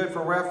may be good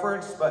for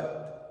reference,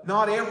 but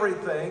not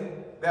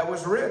everything that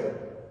was written.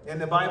 And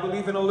the Bible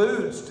even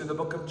alludes to the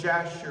book of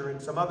Jasher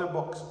and some other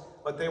books,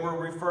 but they were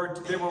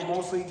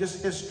mostly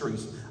just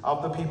histories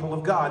of the people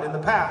of God in the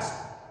past.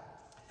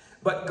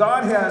 But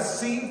God has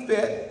seen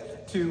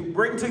fit to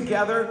bring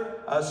together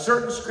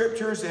certain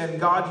scriptures, and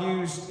God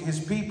used his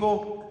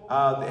people,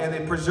 and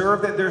they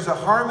preserve that. There's a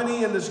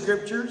harmony in the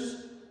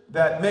scriptures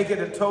that make it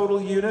a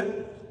total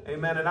unit.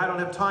 Amen. And I don't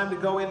have time to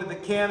go into the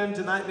canon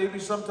tonight. Maybe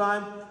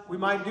sometime we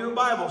might do a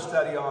Bible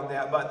study on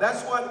that. But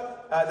that's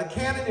what the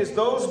canon is,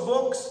 those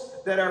books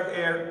that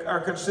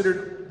are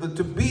considered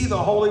to be the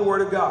holy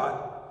word of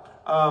God.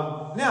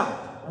 Now,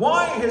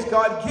 why has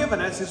God given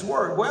us his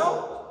word?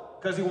 Well,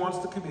 because he wants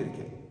to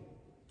communicate.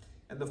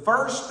 And the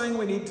first thing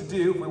we need to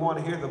do if we want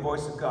to hear the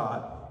voice of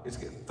God is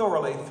get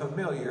thoroughly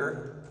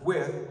familiar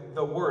with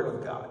the word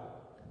of God.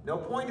 No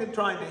point in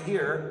trying to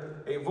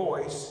hear a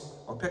voice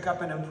or pick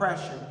up an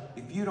impression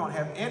if you don't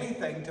have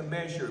anything to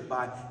measure it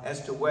by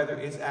as to whether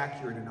it's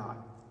accurate or not.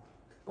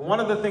 And one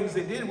of the things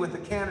they did with the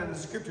canon of the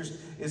scriptures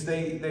is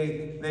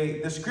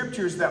the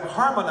scriptures that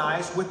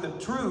harmonized with the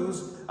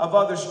truths of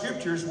other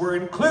scriptures were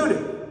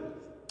included.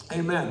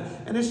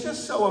 Amen. And it's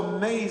just so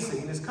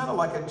amazing. It's kind of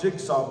like a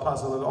jigsaw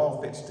puzzle. It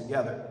all fits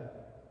together.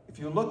 If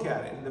you look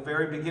at it, in the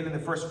very beginning, the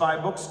first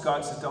 5 books,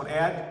 God says, don't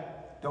add,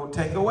 don't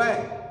take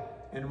away.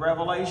 In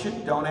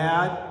Revelation, don't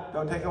add,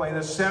 don't take away. In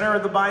the center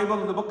of the Bible,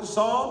 in the book of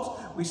Psalms,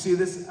 we see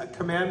this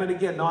commandment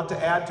again, not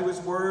to add to his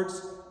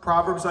words.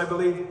 Proverbs, I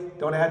believe,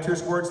 don't add to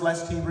his words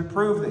lest he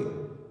reprove thee.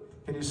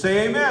 Can you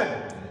say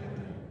amen?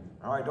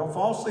 All right, don't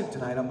fall asleep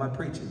tonight on my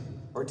preaching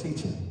or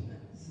teaching.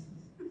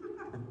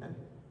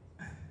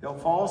 Don't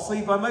fall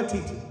asleep on my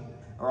teaching,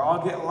 or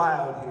I'll get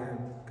loud here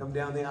and come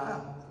down the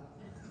aisle.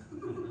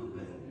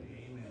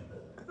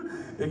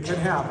 It can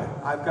happen.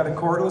 I've got a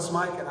cordless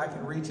mic and I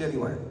can reach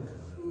anywhere.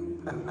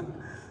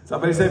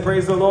 Somebody say,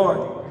 praise the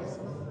Lord.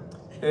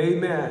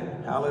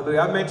 Amen. Hallelujah.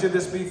 I've mentioned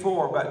this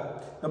before,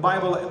 but the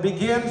Bible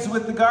begins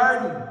with the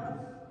garden.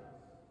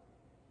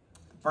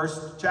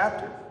 First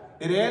chapter.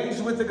 It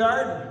ends with the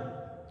garden.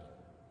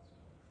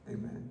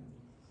 Amen.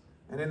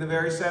 And in the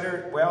very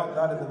center, well,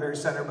 not in the very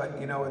center,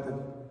 but you know,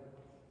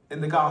 in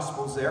the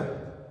Gospels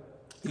there,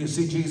 you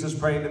see Jesus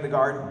praying in the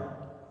garden.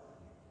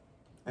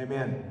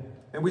 Amen.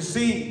 And we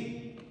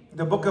see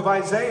the book of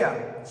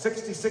Isaiah,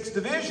 66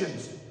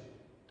 divisions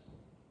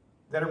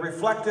that are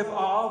reflective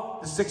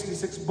of the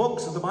 66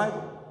 books of the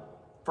Bible.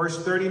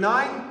 Verse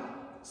 39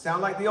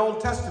 sound like the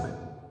Old Testament.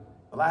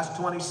 last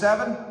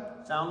 27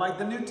 sound like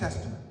the New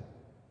Testament.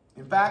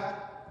 In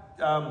fact,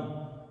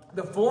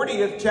 the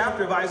 40th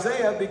chapter of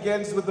Isaiah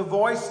begins with the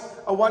voice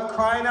of one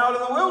crying out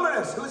in the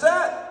wilderness. Who's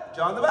that?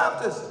 John the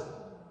Baptist.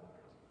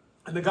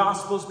 And the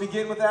Gospels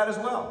begin with that as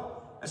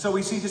well. And so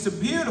we see just a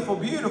beautiful,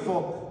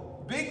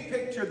 beautiful big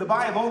picture of the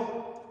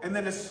Bible, and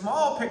then a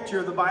small picture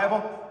of the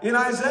Bible in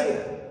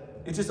Isaiah.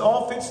 It just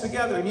all fits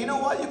together. And you know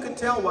what? You can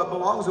tell what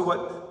belongs to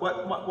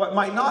what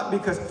might not,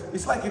 because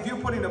it's like if you're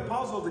putting a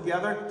puzzle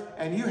together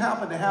and you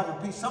happen to have a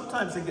piece,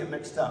 sometimes they get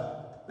mixed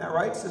up. Isn't that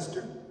right,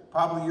 sister?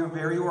 Probably you're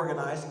very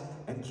organized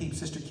and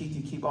Sister Keith,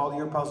 you keep all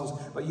your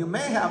puzzles. But you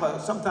may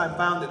have sometime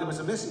found that there was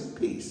a missing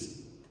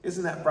piece.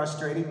 Isn't that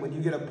frustrating when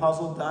you get a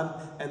puzzle done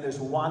and there's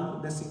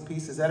one missing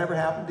piece? Has that ever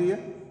happened to you?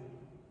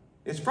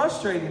 It's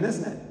frustrating,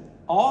 isn't it?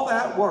 All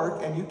that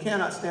work and you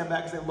cannot stand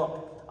back and say,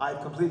 look,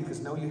 I've completed,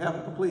 because no, you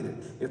haven't completed.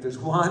 If there's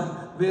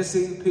one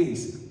missing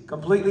piece,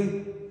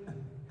 completely,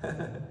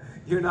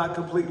 you're not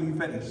completely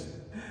finished.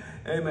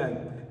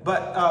 Amen.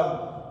 But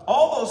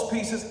all those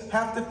pieces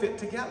have to fit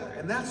together,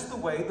 and that's the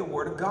way the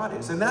Word of God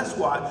is. And that's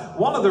why,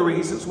 one of the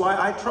reasons why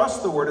I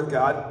trust the Word of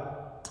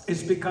God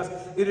is because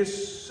it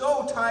is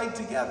so tied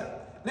together.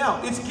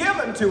 Now, it's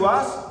given to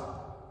us.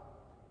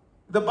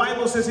 The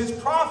Bible says it's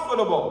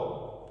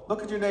profitable.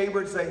 Look at your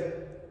neighbor and say,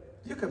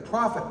 you can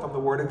profit from the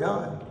Word of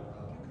God.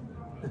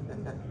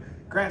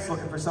 Grant's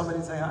looking for somebody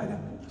to say hi to.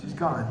 She's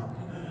gone.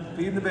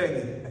 Feeding the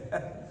baby.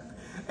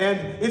 And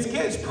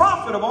it's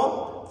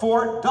profitable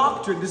for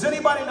doctrine. Does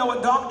anybody know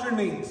what doctrine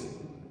means?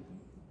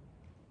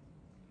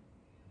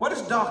 What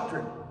is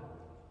doctrine?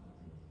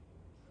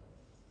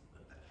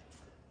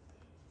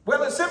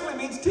 Well, it simply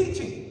means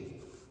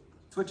teaching.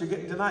 That's what you're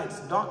getting tonight,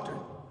 some doctrine.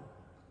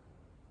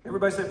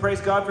 Everybody say,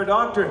 praise God for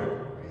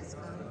doctrine.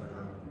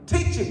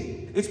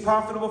 Teaching. It's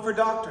profitable for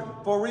doctrine,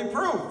 for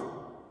reproof,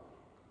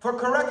 for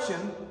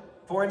correction,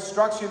 for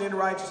instruction in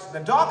righteousness.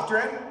 The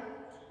doctrine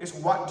is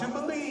what to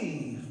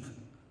believe.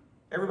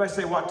 Everybody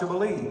say what to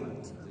believe.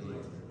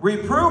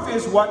 Reproof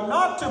is what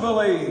not to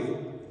believe.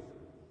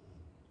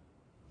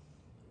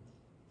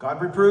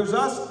 God reproves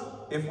us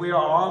if we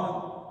are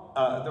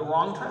on the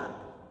wrong track.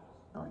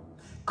 All right.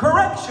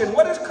 Correction.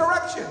 What is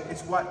correction?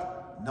 It's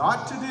what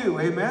not to do.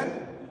 Amen.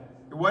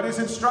 What is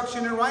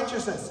instruction in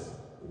righteousness?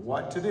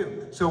 What to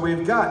do. So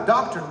we've got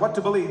doctrine, what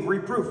to believe,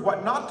 reproof,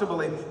 what not to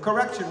believe,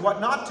 correction,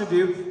 what not to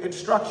do,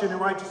 instruction in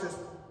righteousness,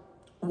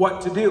 what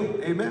to do.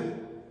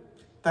 Amen.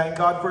 Thank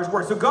God for His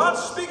Word. So God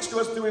speaks to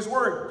us through His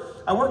Word.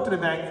 I worked in a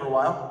bank for a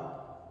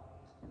while.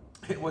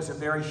 It was a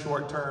very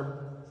short term.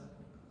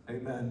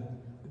 Amen.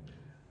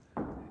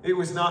 It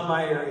was not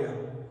my area.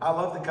 I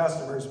love the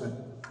customers, but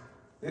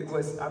it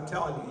was, I'm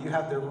telling you, you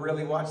have to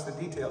really watch the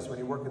details when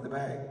you work in the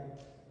bank.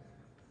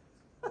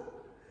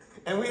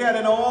 And we had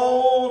an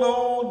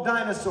old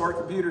dinosaur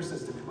computer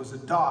system. It was a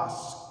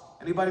DOS.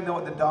 Anybody know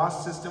what the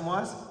DOS system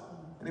was?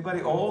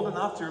 Anybody old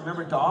enough to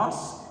remember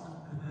DOS?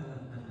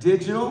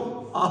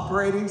 Digital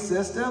operating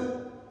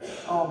system?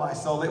 Oh my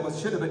soul,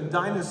 should have been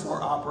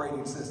dinosaur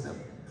operating system.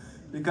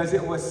 Because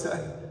it was,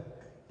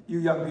 you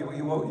young people,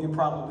 you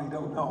probably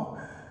don't know.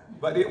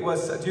 But it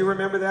was, do you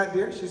remember that,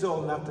 dear? She's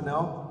old enough to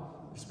know.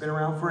 It's been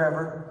around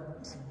forever.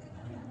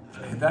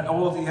 That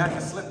old, you had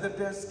to slip the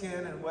disc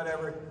in and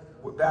whatever.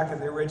 Back in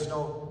the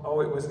original,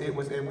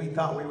 and we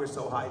thought we were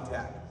so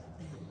high-tech.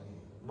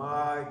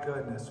 My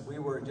goodness, we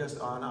were just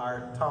on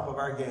our top of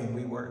our game,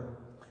 we were.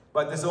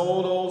 But this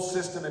old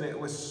system, and it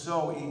was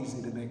so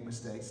easy to make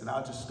mistakes. And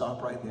I'll just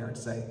stop right there and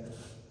say,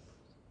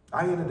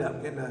 I ended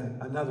up getting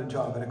another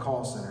job at a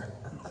call center.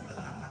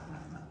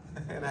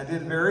 And I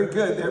did very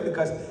good there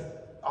because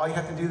all you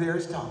have to do there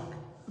is talk.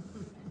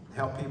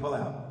 Help people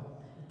out.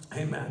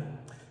 Amen.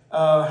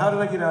 How did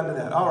I get onto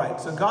that? All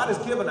right, so God has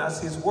given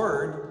us His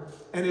Word.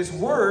 And His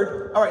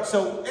Word, all right,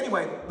 so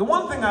anyway, the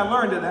one thing I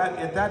learned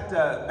at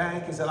that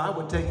bank is that I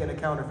would take in a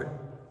counterfeit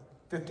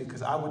 50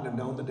 because I wouldn't have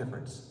known the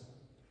difference.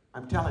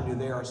 I'm telling you,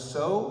 they are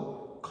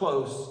so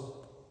close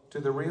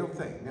to the real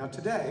thing. Now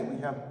today, we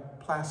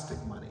have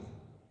plastic money.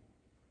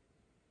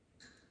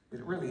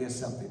 It really is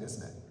something,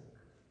 isn't it?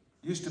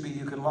 Used to be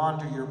you could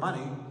launder your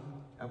money,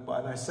 and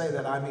when I say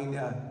that, I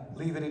mean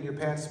leave it in your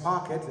pants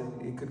pocket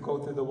and it could go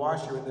through the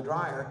washer and the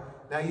dryer.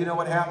 Now you know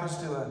what happens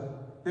to a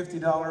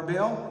 $50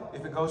 bill,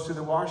 if it goes through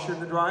the washer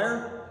and the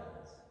dryer,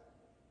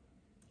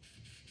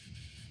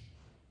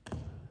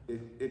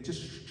 it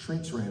just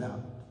shrinks right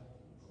out.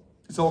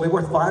 It's only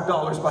worth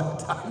 $5 by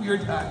the time you're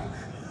done.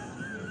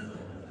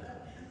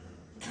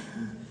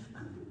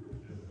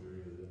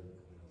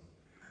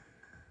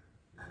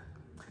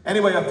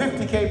 Anyway, a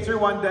 50 came through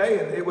one day,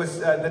 and it was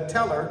the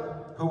teller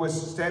who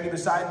was standing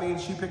beside me, and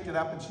she picked it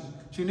up, and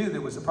she knew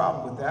there was a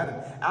problem with that.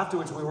 And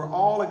afterwards, we were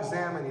all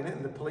examining it,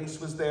 and the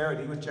police was there,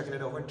 and he was checking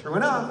it over. And true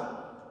enough,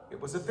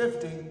 it was a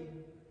 50,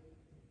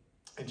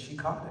 and she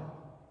caught it.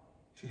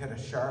 She had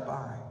a sharp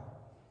eye.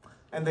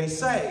 And they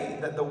say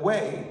that the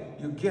way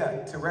you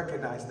get to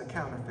recognize the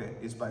counterfeit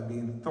is by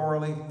being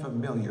thoroughly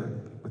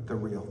familiar with the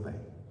real thing.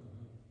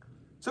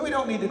 So we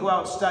don't need to go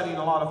out studying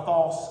a lot of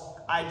false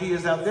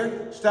ideas out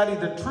there. Study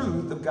the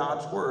truth of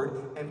God's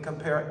word and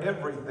compare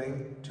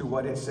everything to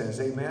what it says.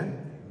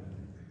 Amen?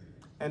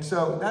 And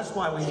so that's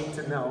why we need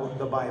to know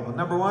the Bible.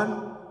 Number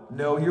one,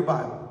 know your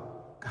Bible.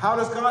 How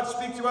does God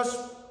speak to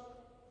us?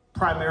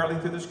 Primarily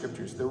through the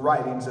scriptures, the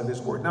writings of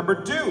his word.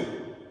 Number two,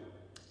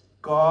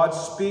 God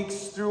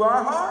speaks through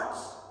our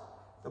hearts.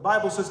 The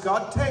Bible says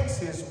God takes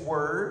his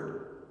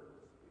word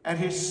and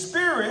his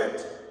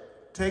spirit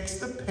takes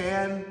the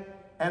pen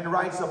and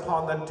writes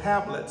upon the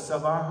tablets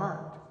of our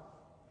heart.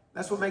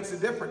 That's what makes the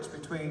difference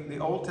between the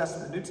Old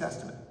Testament and the New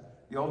Testament.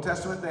 The Old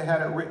Testament, they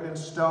had it written in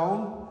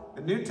stone.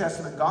 The New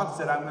Testament, God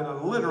said, I'm going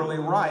to literally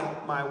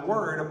write my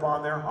word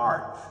upon their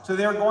heart. So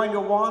they're going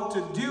to want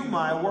to do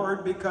my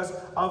word because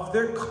of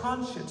their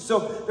conscience.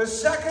 So the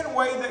second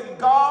way that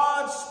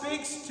God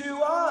speaks to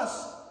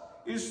us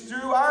is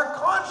through our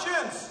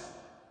conscience.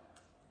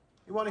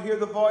 You want to hear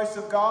the voice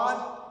of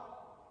God?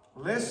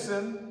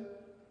 Listen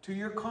to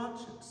your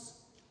conscience.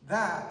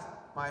 That,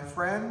 my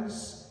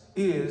friends,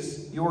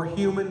 is your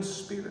human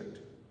spirit.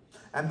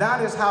 And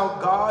that is how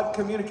God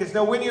communicates.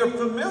 Now, when you're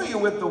familiar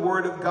with the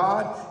Word of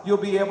God, you'll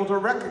be able to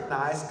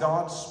recognize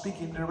God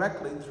speaking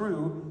directly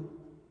through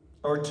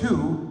or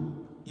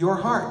to your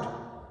heart.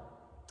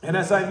 And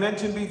as I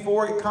mentioned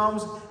before, it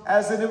comes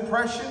as an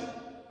impression.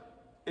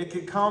 It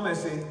can come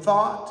as a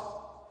thought.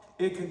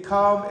 It can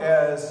come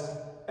as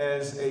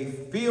a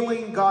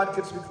feeling. God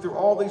can speak through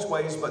all these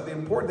ways, but the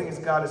important thing is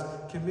God is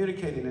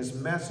communicating his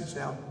message.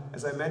 Now,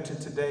 as I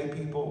mentioned today,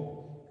 people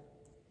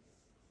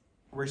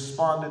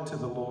responded to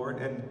the Lord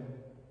and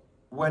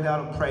went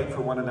out and prayed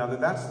for one another.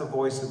 That's the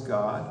voice of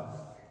God.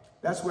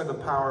 That's where the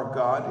power of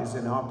God is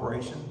in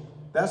operation.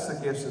 That's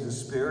the gifts of the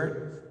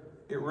Spirit.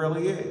 It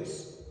really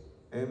is.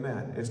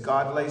 Amen. As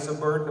God lays a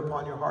burden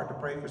upon your heart to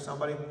pray for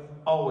somebody,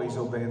 always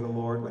obey the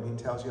Lord when he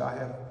tells you. I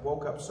have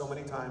woke up so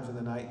many times in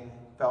the night,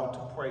 felt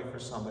to pray for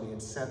somebody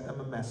and sent them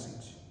a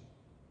message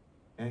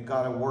and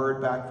got a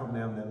word back from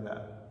them. And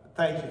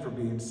thank you for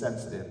being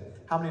sensitive.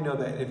 How many know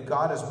that if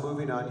God is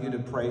moving on you to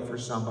pray for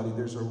somebody,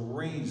 there's a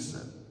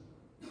reason.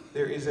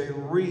 There is a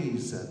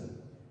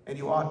reason. And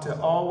you ought to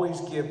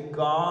always give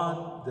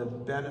God the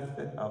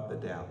benefit of the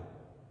doubt.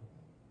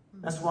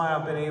 That's why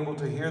I've been able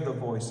to hear the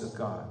voice of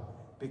God.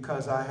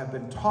 Because I have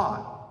been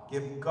taught,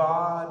 give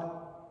God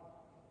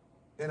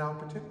an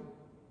opportunity.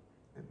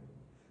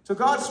 So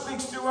God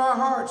speaks through our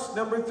hearts.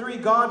 Number three,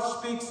 God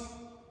speaks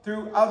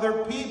through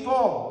other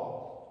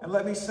people. And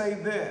let me say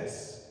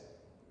this.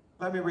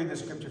 Let me read the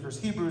scripture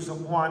first. Hebrews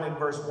 1 and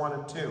verse 1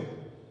 and 2.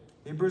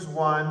 Hebrews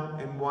 1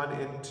 and 1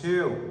 and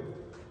 2.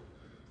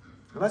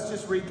 Let's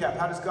just recap.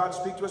 How does God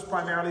speak to us?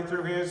 Primarily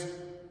through his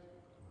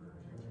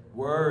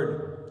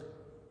word.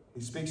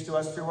 He speaks to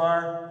us through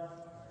our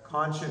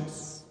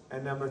conscience.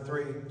 And number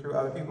three, through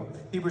other people.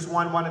 Hebrews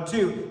 1, 1 and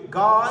 2.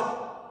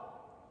 God,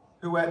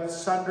 who at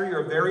sundry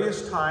or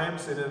various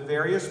times and in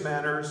various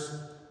manners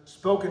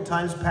spoke in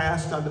times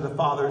past unto the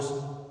fathers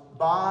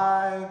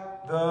by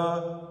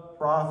the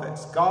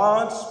prophets.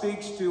 God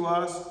speaks to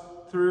us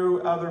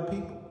through other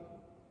people.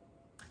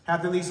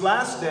 Hath in these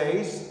last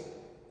days,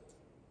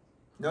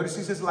 notice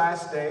he says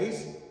last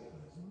days.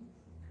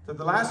 So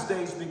the last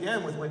days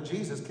began with when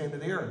Jesus came to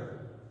the earth.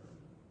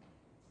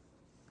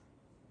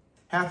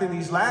 Hath in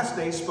these last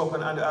days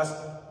spoken unto us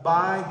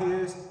by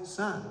his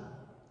Son,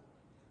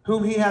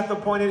 whom he hath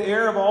appointed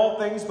heir of all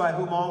things, by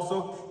whom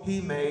also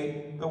he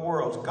made the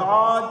worlds.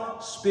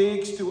 God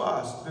speaks to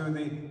us through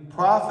the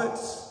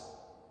prophets,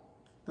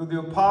 through the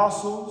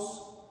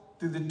apostles,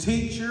 through the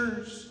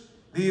teachers,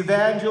 the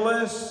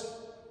evangelists,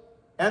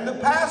 and the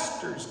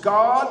pastors.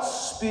 God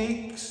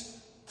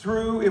speaks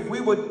through, if we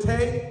would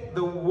take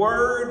the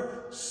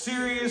word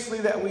seriously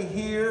that we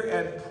hear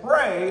and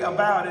pray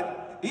about it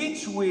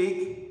each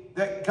week,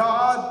 that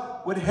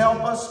God would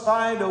help us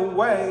find a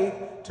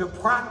way to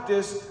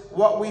practice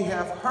what we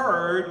have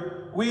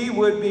heard, we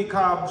would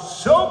become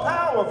so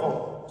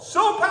powerful,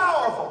 so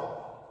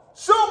powerful,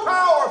 so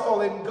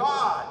powerful in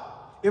God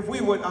if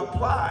we would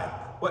apply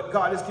what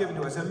God has given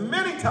to us. And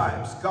many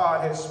times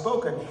God has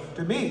spoken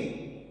to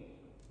me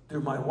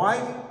through my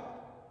wife,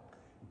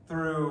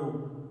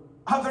 through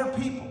other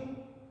people.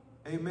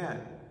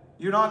 Amen.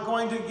 You're not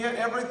going to get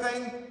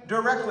everything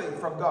directly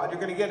from God.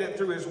 You're going to get it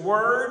through his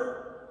word.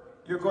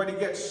 You're going to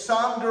get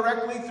some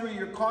directly through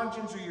your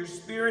conscience or your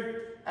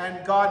spirit.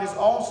 And God is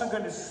also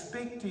going to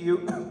speak to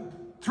you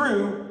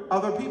through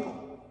other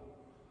people.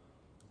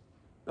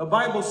 The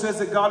Bible says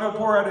that God will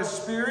pour out his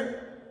spirit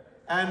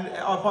and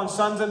upon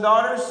sons and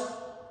daughters,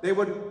 they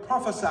would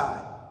prophesy.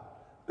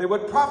 They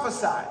would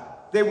prophesy.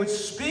 They would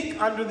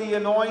speak under the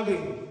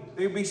anointing.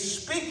 They would be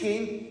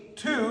speaking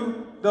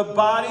to the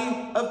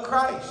body of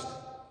Christ.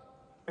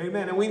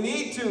 Amen. And we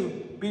need to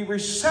be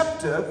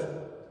receptive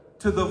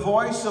to the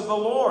voice of the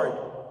Lord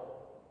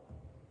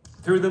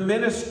through the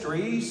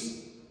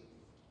ministries,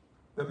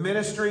 the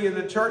ministry in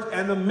the church,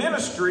 and the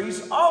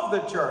ministries of the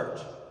church.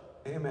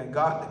 Amen.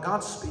 God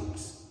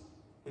speaks.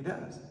 He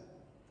does.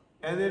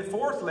 And then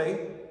fourthly,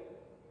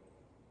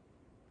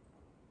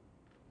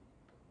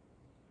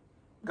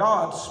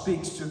 God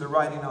speaks through the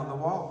writing on the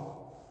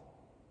wall.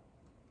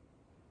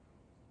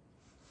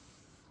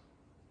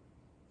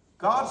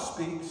 God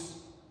speaks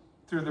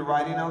through the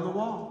writing on the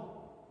wall.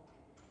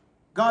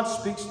 God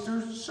speaks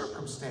through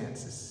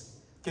circumstances.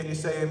 Can you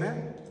say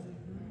amen?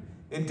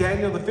 In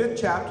Daniel, the 5th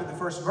chapter, the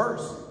 1st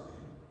verse,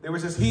 there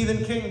was this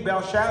heathen king,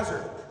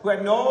 Belshazzar, who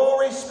had no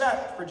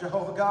respect for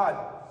Jehovah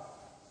God.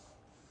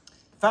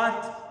 In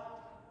fact,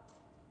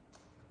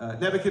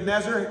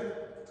 Nebuchadnezzar,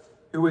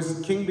 who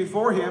was king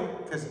before him,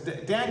 because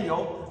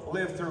Daniel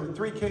lived through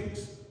 3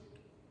 kings.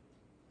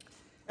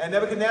 And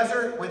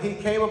Nebuchadnezzar, when he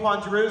came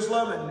upon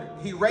Jerusalem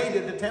and he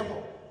raided the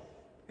temple,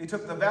 he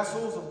took the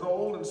vessels of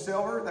gold and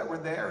silver that were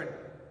there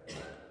and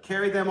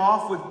carried them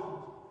off with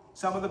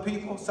some of the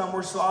people. Some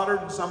were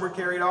slaughtered and some were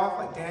carried off,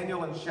 like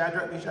Daniel and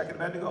Shadrach, Meshach, and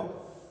Abednego.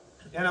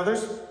 And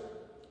others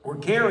were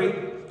carried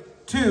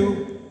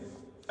to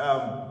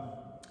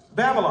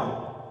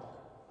Babylon.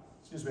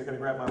 Excuse me, I got to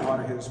grab my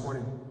water here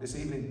this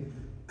evening.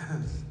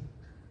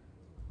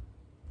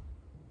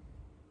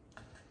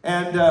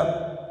 And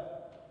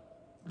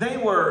they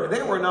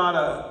were not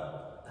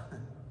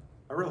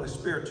a really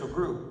spiritual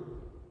group.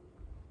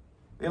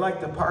 They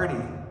liked to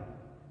party.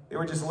 They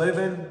were just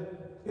living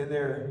in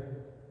their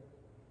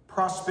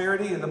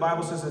prosperity. And the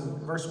Bible says in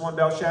verse 1,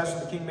 Belshazzar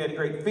the king made a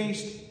great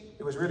feast.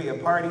 It was really a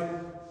party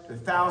to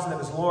 1,000 of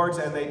his lords,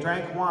 and they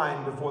drank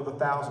wine before the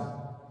 1,000.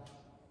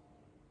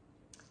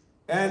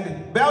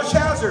 And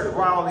Belshazzar,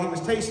 while he was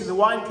tasting the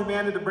wine,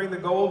 commanded to bring the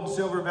gold and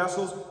silver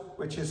vessels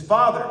which his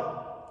father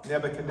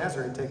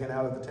Nebuchadnezzar had taken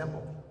out of the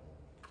temple,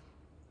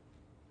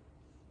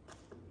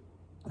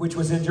 which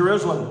was in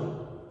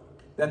Jerusalem,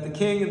 that the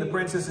king and the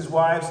princess, his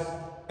wives,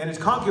 and his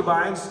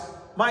concubines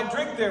might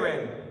drink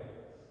therein.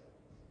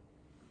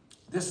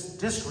 This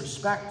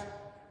disrespect,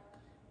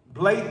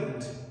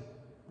 blatant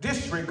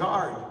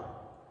disregard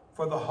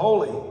for the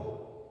holy.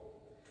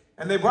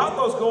 And they brought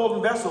those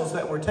golden vessels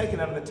that were taken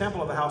out of the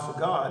temple of the house of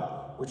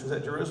God, which was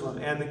at Jerusalem,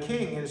 and the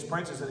king and his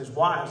princes and his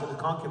wives and his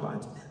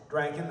concubines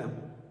drank in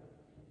them.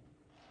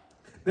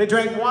 They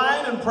drank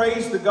wine and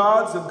praised the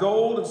gods of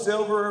gold and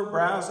silver,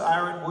 brass,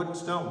 iron, wood, and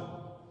stone.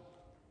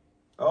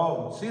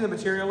 Oh, see the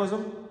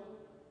materialism?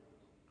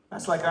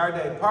 That's like our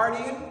day,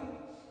 partying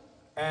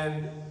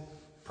and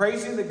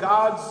praising the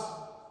gods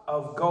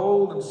of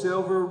gold and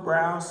silver,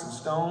 brass and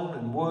stone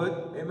and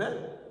wood. Amen?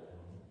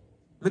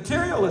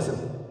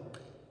 Materialism.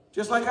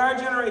 Just like our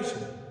generation,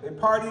 they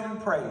partied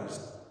and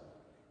praised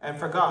and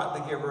forgot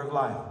the giver of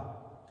life.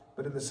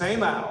 But in the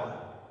same hour,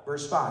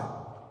 verse 5,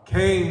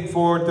 came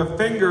forth the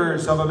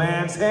fingers of a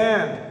man's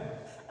hand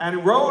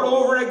and rode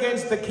over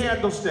against the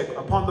candlestick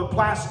upon the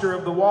plaster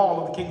of the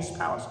wall of the king's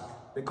palace.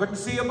 They couldn't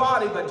see a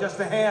body, but just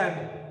the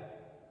hand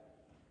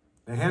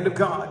of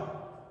God.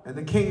 And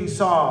the king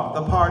saw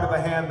the part of the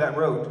hand that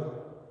wrote,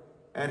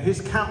 and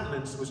his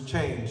countenance was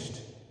changed.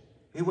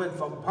 He went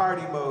from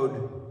party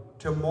mode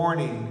to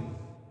mourning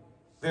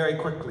very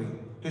quickly.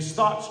 His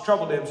thoughts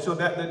troubled him so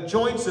that the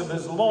joints of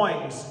his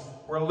loins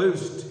were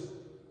loosed,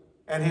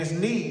 and his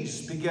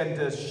knees began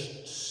to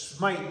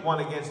smite one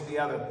against the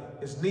other.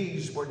 His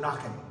knees were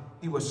knocking.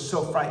 He was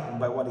so frightened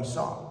by what he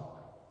saw.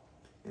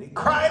 And he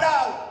cried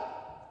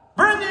out,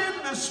 "Bring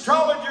in the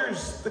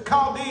astrologers, the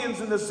Chaldeans,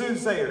 and the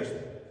soothsayers."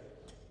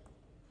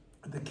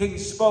 And the king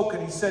spoke,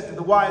 and he said to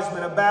the wise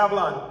men of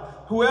Babylon,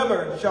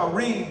 "Whoever shall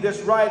read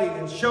this writing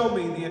and show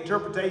me the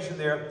interpretation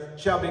there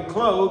shall be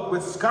clothed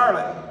with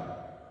scarlet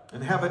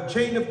and have a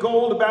chain of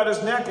gold about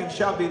his neck, and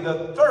shall be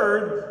the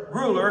 3rd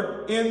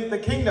ruler in the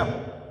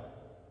kingdom."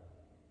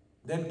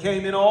 Then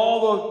came in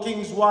all the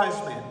king's wise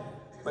men,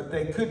 but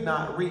they could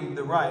not read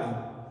the writing,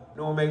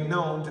 nor make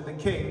known to the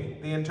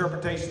king the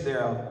interpretation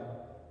thereof.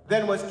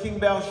 Then was King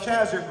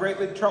Belshazzar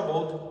greatly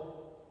troubled,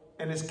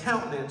 and his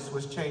countenance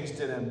was changed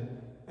in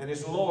him, and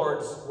his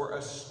lords were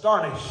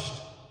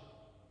astonished.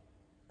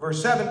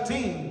 Verse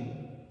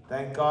 17,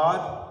 thank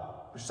God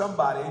for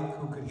somebody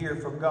who could hear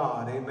from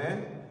God,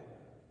 amen?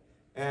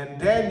 And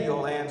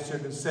Daniel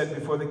answered and said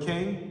before the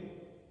king,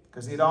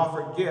 because he'd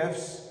offered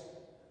gifts,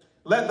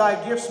 "Let thy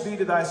gifts be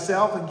to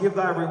thyself, and give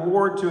thy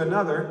reward to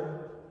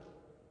another.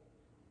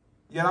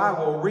 Yet I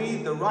will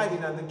read the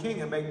writing of the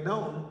king and make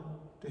known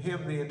to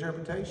him the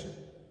interpretation.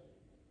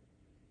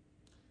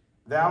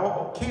 Thou,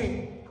 O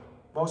king,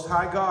 most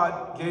high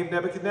God, gave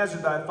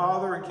Nebuchadnezzar thy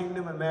father a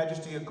kingdom and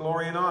majesty and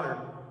glory and honor.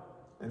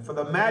 And for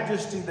the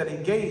majesty that he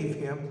gave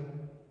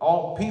him,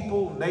 all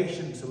people,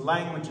 nations, and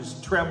languages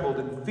trembled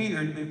and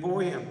feared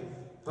before him.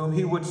 Whom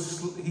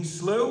he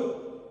slew,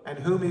 and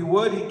whom he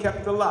would he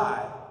kept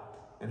alive.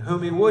 And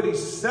whom he would he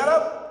set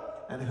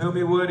up, and whom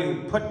he would he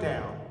put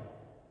down.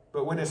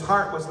 But when his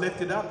heart was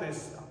lifted up,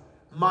 his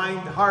mind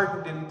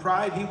hardened in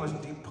pride, he was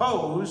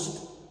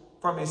deposed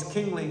from his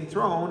kingly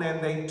throne,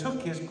 and they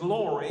took his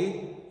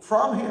glory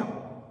from him.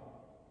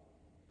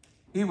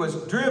 He was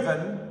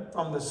driven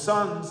from the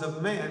sons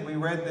of men." We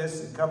read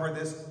this and covered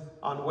this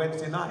on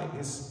Wednesday night.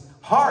 "His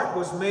heart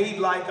was made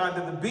like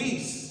unto the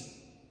beasts,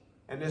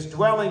 and his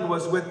dwelling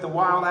was with the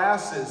wild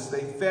asses.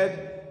 They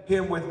fed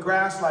him with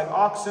grass like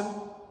oxen,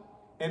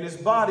 and his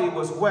body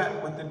was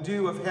wet with the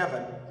dew of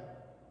heaven,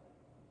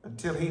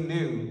 until he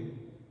knew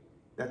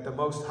that the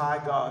Most High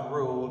God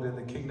ruled in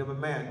the kingdom of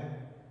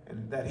men,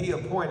 and that he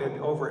appointed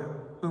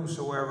over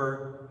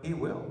whomsoever he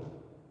will.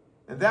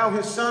 And thou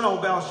his son,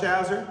 O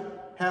Belshazzar,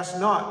 hast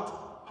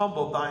not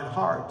humbled thine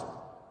heart,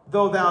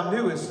 though thou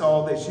knewest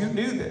all this. You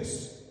knew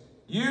this.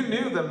 You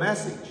knew the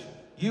message.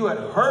 You had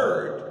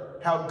heard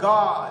how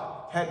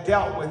God had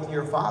dealt with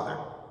your father.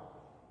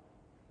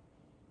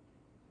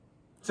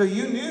 So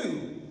you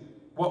knew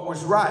what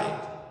was right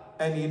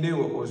and you knew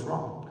what was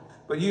wrong.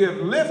 But you have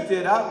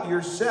lifted up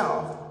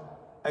yourself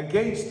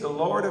against the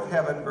Lord of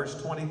heaven, verse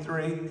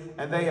 23,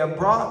 and they have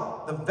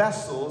brought the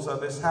vessels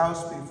of his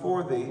house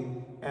before thee,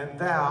 and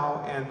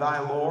thou and thy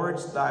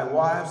lords, thy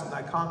wives, and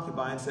thy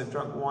concubines have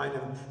drunk wine.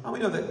 And how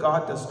many know that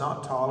God does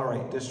not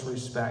tolerate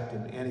disrespect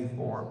in any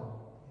form?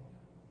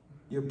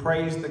 You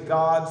praise the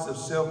gods of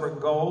silver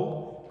and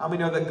gold. How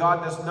many know that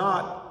God does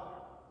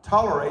not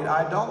tolerate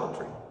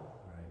idolatry?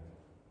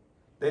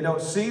 They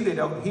don't see, they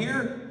don't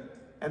hear,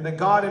 and the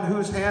God in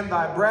whose hand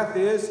thy breath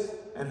is,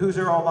 and whose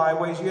are all thy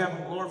ways, you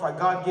haven't glorified.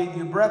 God gave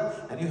you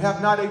breath, and you have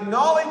not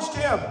acknowledged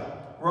him.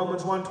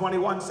 Romans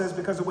 1:21 says,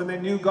 because when they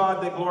knew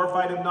God, they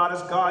glorified him not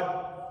as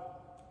God.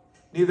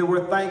 Neither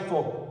were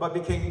thankful, but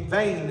became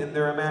vain in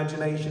their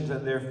imaginations,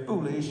 and their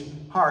foolish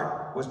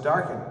heart was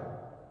darkened.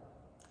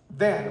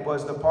 Then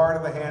was the part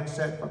of the hand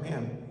sent from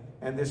him,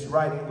 and this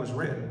writing was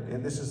written.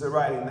 And this is the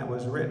writing that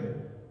was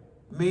written.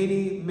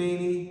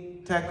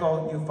 Mene,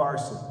 tekel,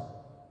 upharsin.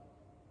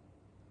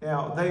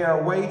 Now, they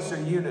are weights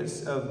or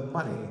units of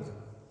money.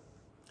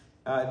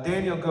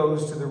 Daniel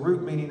goes to the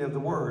root meaning of the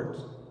words.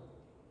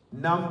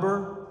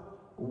 Number,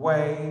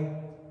 weigh,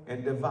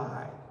 and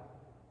divide.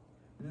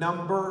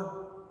 Number,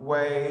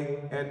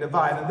 weigh, and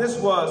divide. And this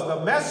was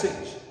the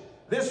message.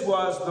 This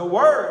was the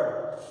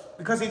word.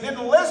 Because he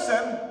didn't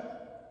listen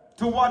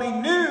to what he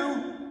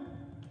knew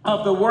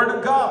of the word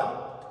of God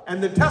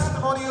and the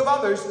testimony of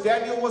others.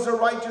 Daniel was a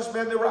righteous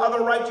man. There were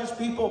other righteous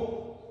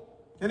people.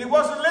 And he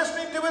wasn't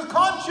listening to his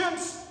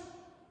conscience.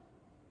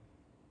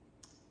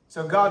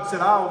 So God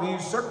said, I'll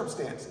use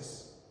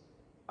circumstances.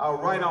 I'll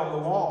write on the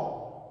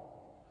wall.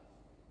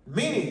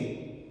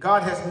 Meaning,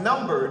 God has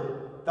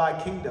numbered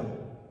thy kingdom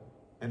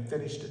and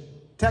finished it.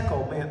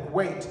 Tekel meant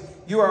weight.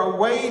 You are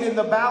weighed in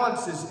the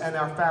balances and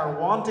are found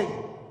wanting.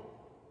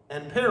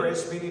 And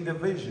Paris, meaning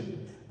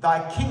division.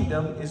 Thy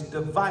kingdom is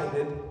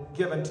divided,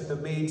 given to the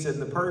Medes and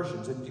the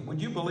Persians. And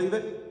would you believe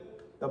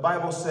it? The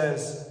Bible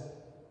says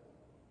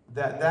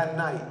that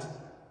night,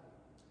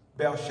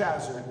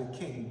 Belshazzar, the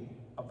king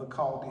of the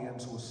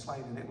Chaldeans, was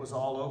slain, and it was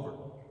all over.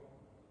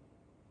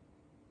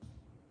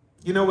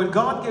 You know, when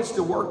God gets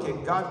to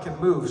working, God can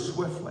move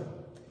swiftly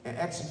and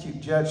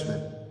execute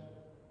judgment.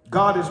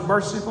 God is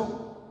merciful.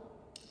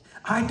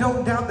 I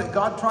don't doubt that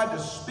God tried to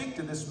speak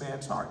to this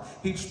man's heart.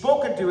 He'd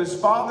spoken to his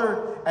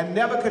father, and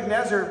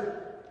Nebuchadnezzar,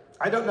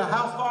 I don't know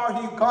how far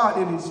he got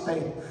in his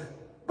faith,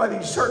 but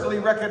he certainly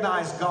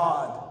recognized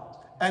God.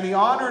 And he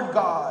honored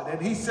God.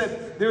 And he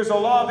said, there's a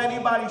law, if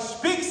anybody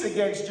speaks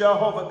against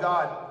Jehovah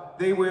God,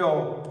 they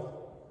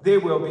will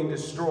be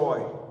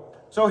destroyed.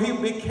 So he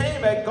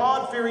became a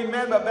God-fearing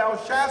man. But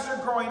Belshazzar,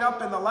 growing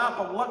up in the lap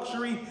of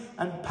luxury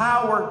and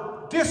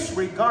power,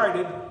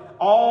 disregarded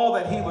all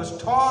that he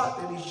was taught,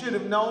 and he should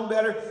have known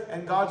better.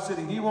 And God said,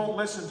 if you won't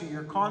listen to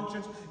your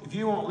conscience, if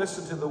you won't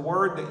listen to the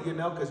word that you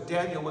know, because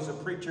Daniel was a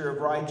preacher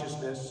of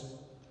righteousness,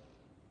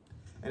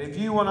 and if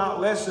you will not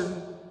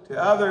listen to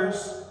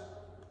others,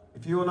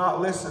 if you will not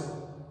listen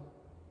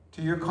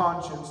to your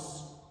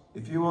conscience,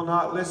 if you will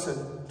not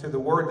listen to the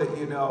word that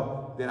you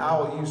know, then I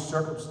will use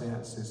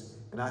circumstances.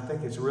 And I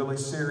think it's really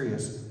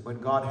serious when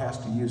God has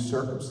to use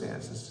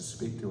circumstances to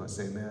speak to us.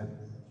 Amen.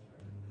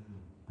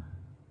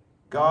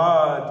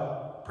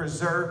 God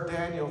preserved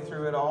Daniel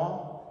through it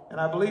all. And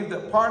I believe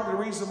that part of the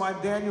reason why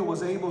Daniel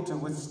was able to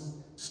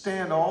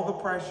withstand all the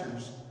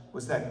pressures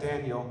was that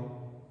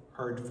Daniel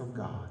heard from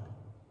God.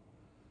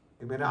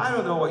 Amen. I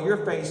don't know what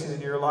you're facing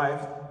in your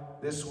life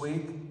this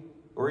week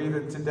or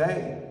even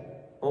today,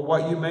 or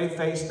what you may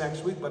face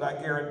next week, but I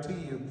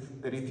guarantee you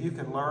that if you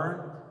can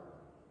learn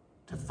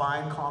to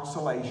find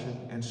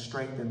consolation and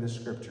strength in the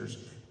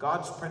scriptures,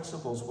 God's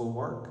principles will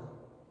work.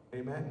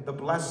 Amen. The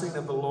blessing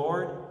of the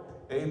Lord,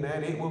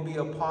 amen, it will be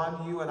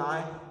upon you and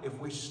I if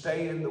we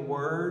stay in the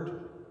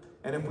word,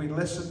 and if we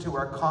listen to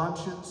our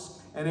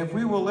conscience, and if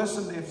we will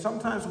listen, if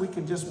sometimes we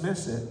can just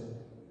miss it,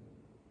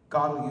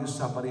 God will use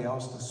somebody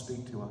else to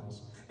speak to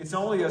us. It's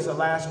only as a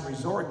last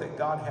resort that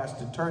God has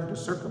to turn to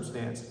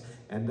circumstance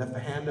and the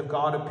hand of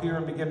God appear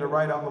and begin to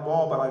write on the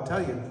wall. But I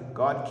tell you,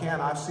 God can.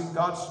 I've seen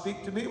God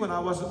speak to me when I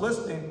wasn't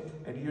listening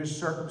and use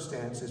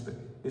circumstances. But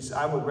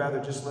I would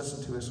rather just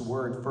listen to his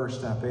word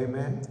first up.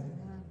 Amen?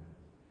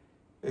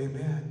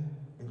 Amen.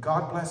 And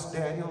God blessed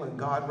Daniel, and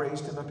God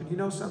raised him up. And you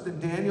know something?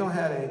 Daniel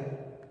had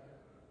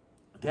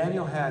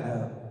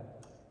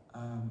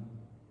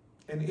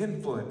an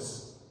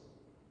influence.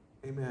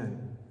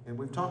 Amen. And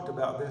we've talked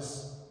about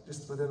this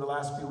just within the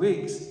last few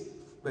weeks.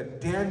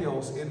 But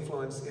Daniel's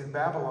influence in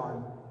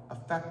Babylon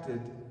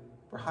affected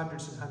for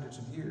hundreds and hundreds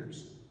of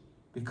years,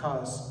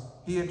 because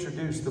he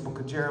introduced the book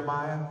of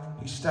Jeremiah.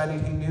 He studied.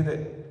 He knew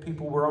that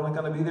people were only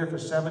going to be there for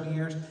 70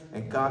 years,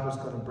 and God was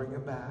going to bring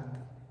him back.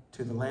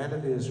 to the land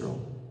of Israel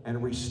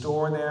and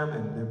restore them,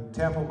 and the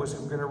temple was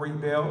going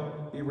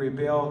to be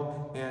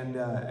rebuilt, and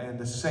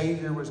the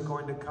Savior was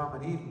going to come,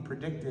 and he even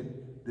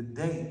predicted the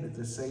date that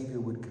the Savior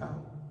would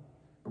come.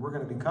 And we're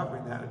going to be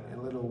covering that in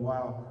a little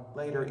while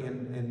later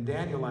in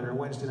Daniel on our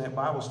Wednesday night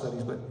Bible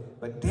studies.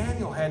 But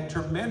Daniel had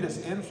tremendous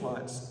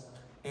influence.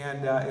 And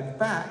in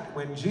fact,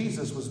 when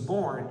Jesus was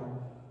born,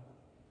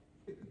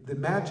 the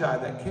Magi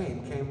that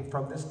came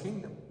from this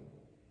kingdom.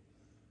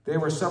 They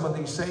were some of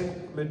these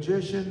same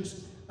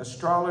magicians,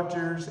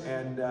 astrologers,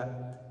 and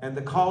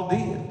the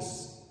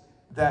Chaldeans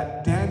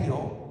that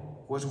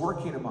Daniel was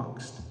working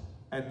amongst.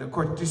 And of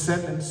course,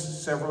 descendants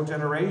several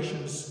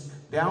generations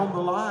down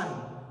the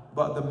line.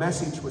 But the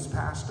message was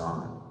passed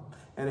on.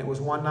 And it was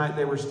one night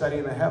they were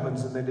studying the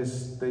heavens, and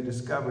they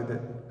discovered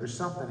that there's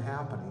something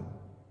happening.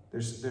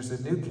 There's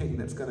a new king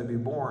that's going to be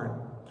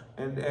born.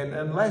 And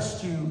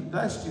unless you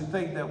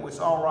think that it's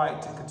all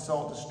right to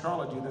consult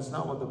astrology, that's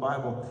not what the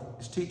Bible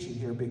is teaching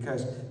here.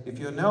 Because if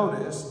you'll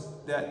notice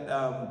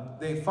that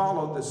they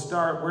followed the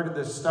star. Where did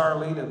the star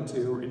lead them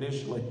to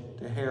initially?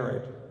 To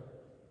Herod.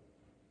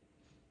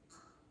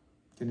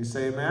 Can you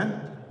say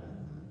amen?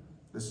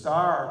 The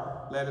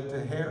star led them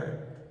to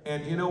Herod.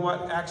 And you know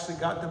what actually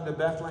got them to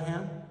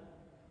Bethlehem?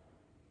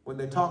 When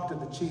they talked to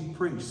the chief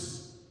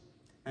priests.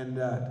 And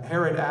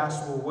Herod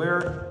asked, well,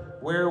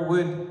 where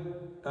would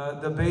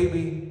the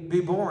baby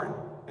be born?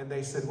 And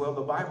they said, well,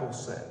 the Bible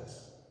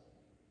says.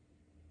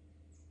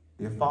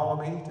 You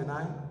follow me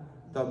tonight?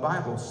 The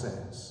Bible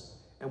says.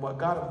 And what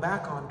got them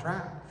back on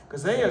track?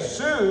 Because they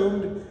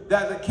assumed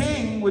that the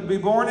king would be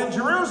born in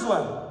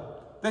Jerusalem.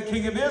 The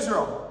king of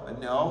Israel. But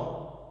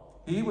no,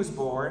 he was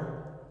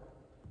born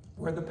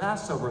where the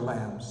Passover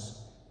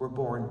lambs were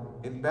born,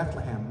 in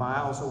Bethlehem,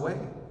 miles away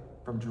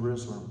from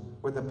Jerusalem,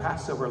 where the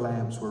Passover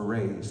lambs were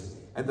raised.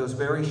 And those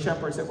very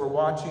shepherds that were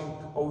watching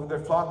over their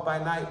flock by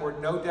night were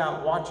no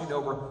doubt watching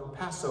over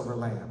Passover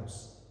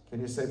lambs.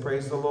 Can you say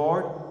praise the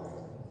Lord?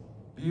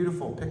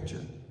 Beautiful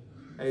picture.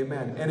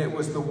 Amen. And it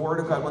was the word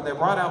of God. When they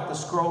brought out the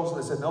scrolls,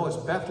 they said, no, it's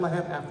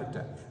Bethlehem,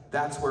 Ephrathah.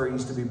 That's where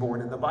he's to be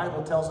born. And the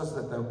Bible tells us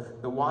that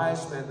the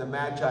wise men, the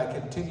Magi,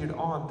 continued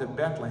on to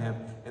Bethlehem,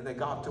 and they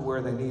got to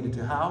where they needed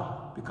to.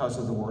 How? Because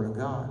of the word of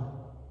God.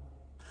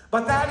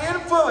 But that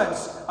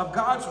influence of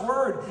God's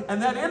word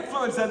and that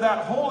influence of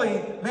that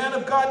holy man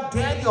of God,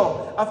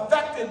 Daniel,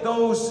 affected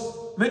those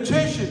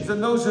magicians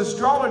and those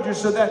astrologers,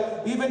 so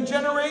that even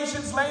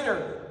generations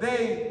later,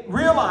 they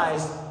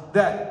realized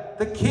that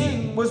the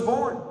king was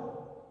born.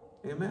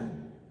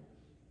 Amen.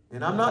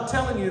 And I'm not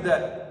telling you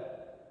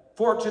that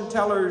fortune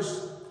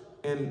tellers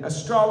and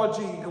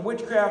astrology and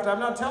witchcraft, I'm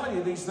not telling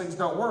you these things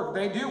don't work.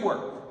 They do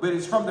work. But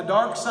it's from the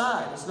dark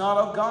side. It's not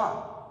of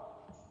God.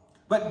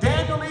 But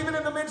Daniel, even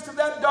in the midst of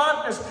that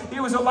darkness, he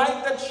was a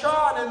light that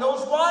shone. And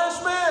those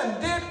wise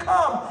men did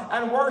come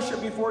and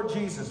worship before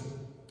Jesus.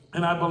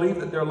 And I believe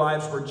that their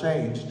lives were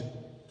changed.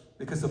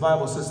 Because the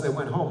Bible says they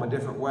went home a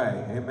different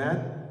way.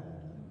 Amen?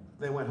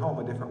 They went home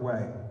a different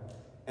way.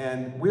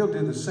 And we'll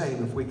do the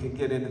same if we can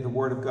get into the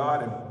Word of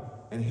God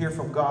and hear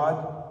from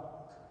God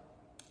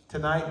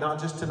tonight.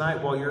 Not just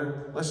tonight while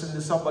you're listening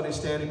to somebody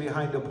standing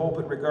behind the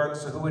pulpit,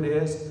 regardless of who it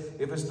is.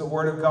 If it's the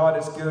Word of God,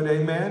 it's good.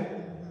 Amen?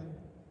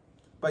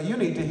 But you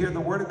need to hear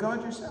the Word of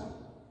God yourself.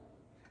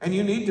 And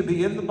you need to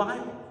be in the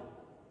Bible.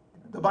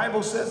 The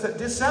Bible says that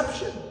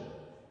deception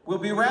will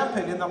be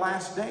rampant in the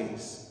last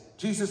days.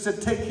 Jesus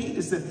said, take heed,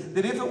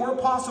 that if it were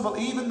possible,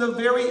 even the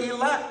very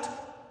elect.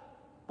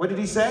 What did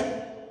he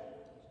say?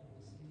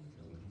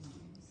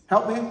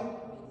 Help me.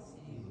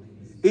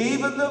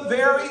 Even the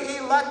very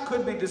elect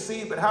could be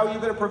deceived. But how are you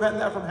going to prevent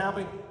that from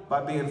happening?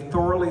 By being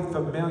thoroughly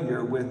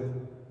familiar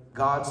with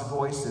God's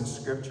voice in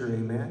Scripture.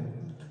 Amen.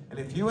 And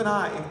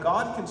if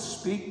God can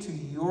speak to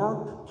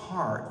your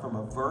heart from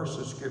a verse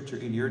of Scripture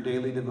in your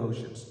daily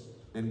devotions,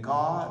 then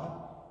God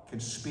can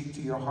speak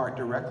to your heart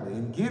directly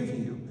and give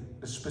you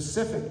the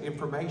specific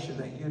information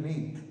that you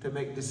need to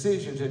make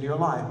decisions in your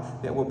life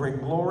that will bring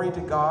glory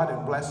to God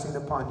and blessing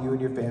upon you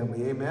and your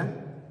family.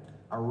 Amen?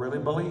 I really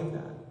believe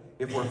that.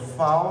 If we're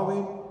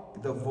following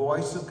the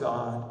voice of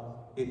God,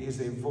 it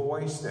is a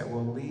voice that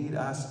will lead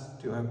us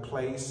to a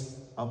place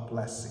of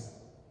blessing.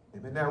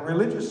 Amen. Now, a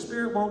religious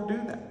spirit won't do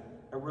that.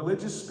 A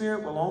religious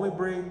spirit will only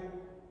bring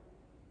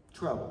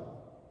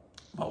trouble.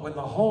 But when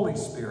the Holy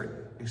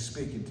Spirit is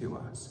speaking to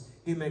us,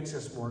 he makes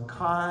us more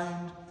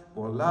kind,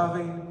 more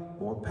loving,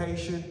 more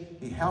patient.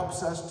 He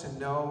helps us to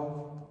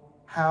know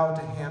how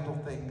to handle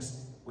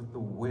things with the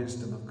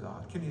wisdom of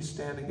God. Can you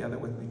stand together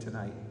with me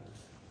tonight?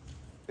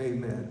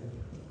 Amen.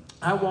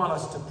 I want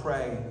us to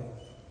pray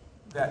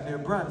that New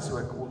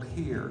Brunswick will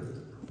hear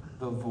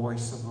the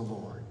voice of the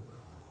Lord.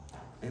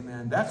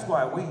 Amen. That's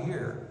why we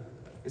hear.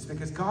 It's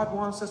because God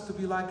wants us to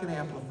be like an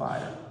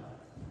amplifier.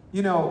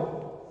 You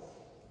know,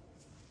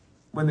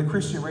 when the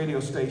Christian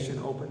radio station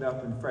opened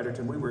up in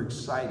Fredericton, we were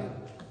excited.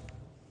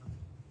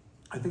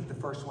 I think the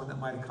first one that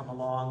might have come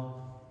along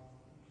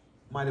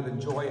might have been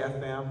Joy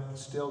FM,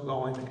 still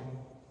going.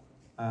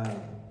 I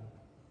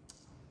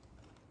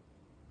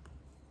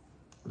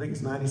think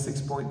it's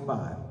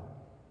 96.5.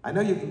 I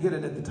know you can get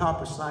it at the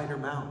top of Snyder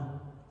Mountain.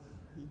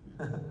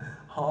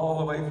 All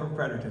the way from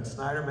Fredericton.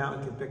 Snyder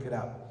Mountain can pick it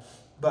up.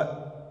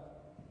 But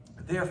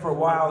there for a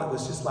while, it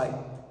was just like,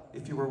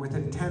 if you were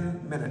within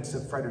 10 minutes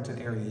of Fredericton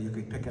area, you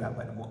could pick it up.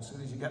 But as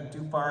soon as you got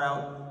too far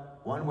out,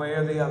 one way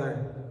or the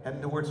other,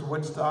 heading towards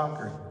Woodstock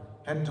or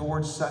heading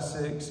towards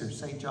Sussex or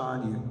St.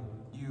 John,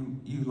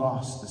 you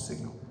lost the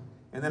signal.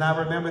 And then I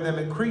remember them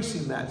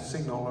increasing that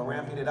signal or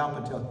ramping it up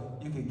until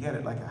you could get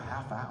it like a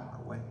half hour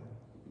away.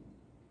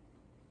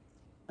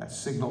 That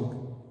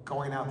signal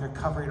going out there,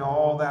 covering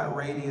all that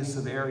radius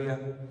of area.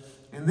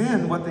 And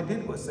then what they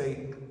did was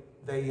they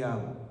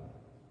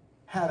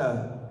had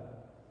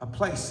a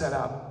place set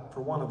up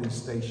for one of these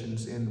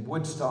stations in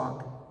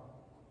Woodstock,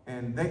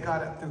 and they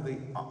got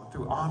it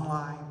through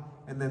online,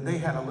 and then they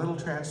had a little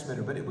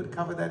transmitter, but it would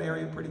cover that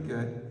area pretty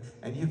good,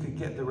 and you could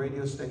get the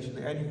radio station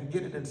there, and you could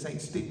get it in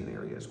St. Stephen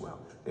area as well.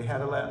 They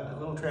had a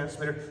little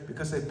transmitter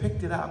because they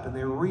picked it up and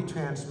they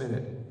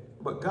retransmitted.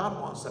 What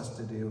God wants us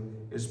to do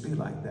is be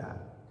like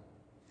that.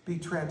 Be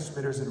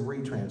transmitters and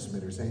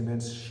retransmitters, amen,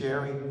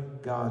 sharing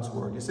God's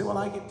word. You say, well,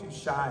 I get too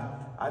shy.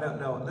 I don't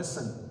know.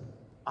 Listen,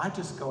 I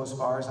just go as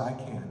far as I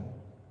can.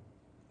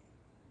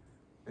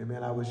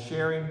 Amen. I was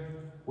sharing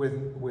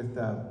with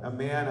a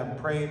man I'm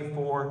praying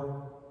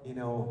for,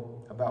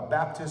 about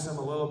baptism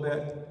a little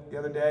bit the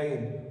other day,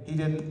 and he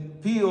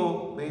didn't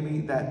feel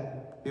maybe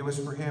that it was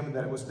for him,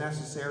 that it was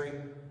necessary.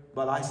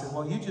 But I said,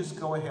 well, you just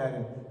go ahead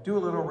and do a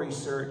little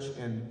research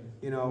and,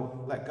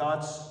 let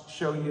God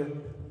show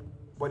you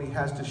what he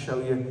has to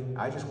show you.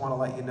 I just want to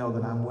let you know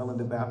that I'm willing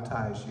to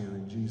baptize you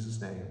in Jesus'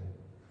 name.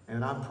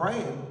 And I'm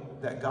praying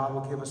that God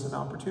will give us an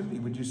opportunity.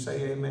 Would you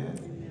say amen?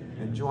 Amen.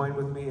 And join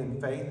with me in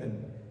faith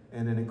and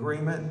in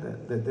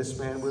agreement that this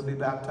man will be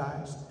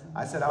baptized?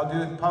 I said, I'll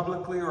do it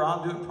publicly or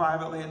I'll do it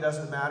privately. It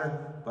doesn't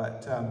matter.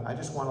 But I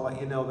just want to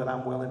let you know that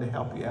I'm willing to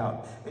help you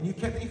out. And you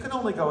can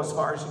only go as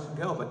far as you can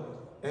go. But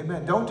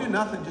amen. Don't do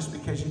nothing just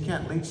because you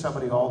can't lead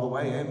somebody all the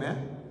way.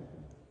 Amen.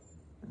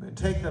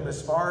 Take them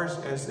as far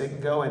as they can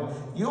go, and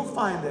you'll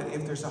find that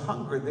if there's a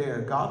hunger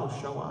there, God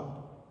will show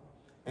up,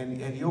 and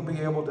you'll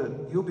be able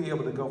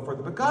to go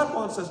further. But God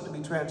wants us to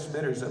be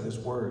transmitters of His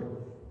word.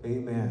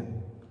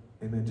 Amen.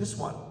 Amen.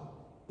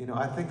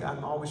 I think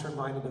I'm always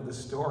reminded of the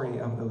story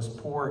of those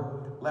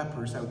poor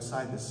lepers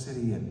outside the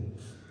city, and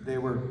they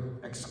were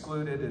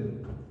excluded,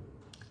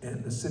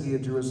 and the city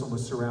of Jerusalem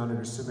was surrounded,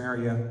 or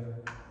Samaria,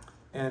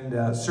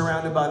 and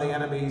surrounded by the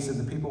enemies,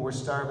 and the people were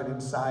starving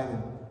inside,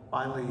 and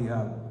finally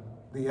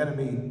the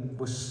enemy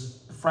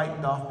was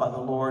frightened off by the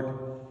Lord,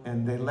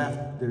 and they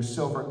left their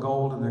silver and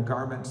gold and their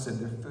garments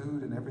and their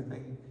food and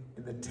everything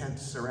in the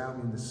tents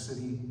surrounding the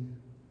city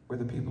where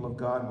the people of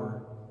God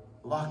were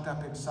locked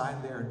up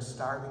inside there and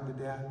starving to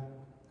death,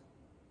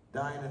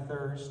 dying of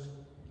thirst.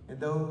 And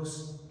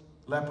those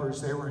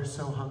lepers, they were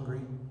so hungry,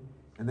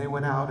 and they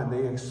went out and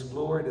they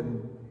explored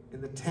in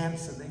the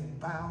tents, and they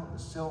found the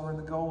silver and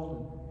the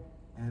gold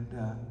and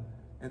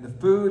the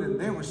food, and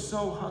they were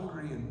so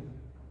hungry, and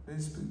they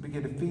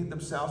began to feed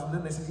themselves. And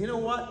then they said, you know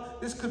what?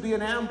 This could be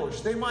an ambush.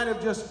 They might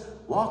have just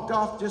walked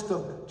off just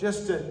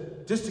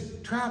to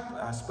trap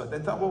us. But they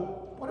thought,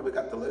 well, what have we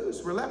got to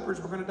lose? We're lepers.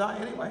 We're going to die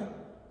anyway.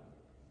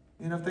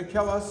 If they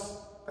kill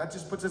us, that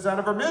just puts us out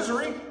of our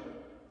misery.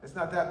 It's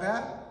not that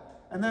bad.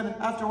 And then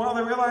after a while,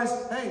 they realized,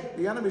 hey,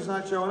 the enemy's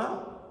not showing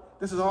up.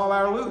 This is all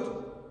our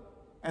loot.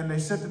 And they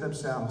said to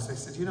themselves, they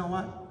said, you know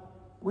what?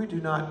 We're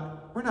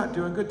not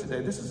doing good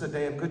today. This is a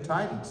day of good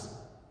tidings.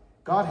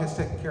 God has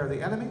taken care of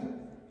the enemy.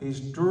 He's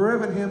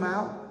driven him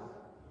out.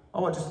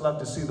 Oh, I just love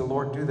to see the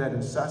Lord do that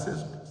in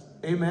Sussex.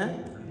 Amen?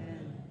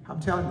 Amen. I'm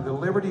telling you, the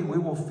liberty we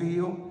will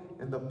feel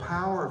and the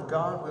power of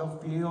God we'll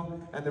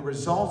feel and the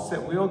results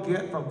that we'll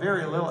get from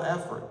very little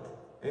effort.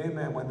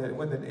 Amen.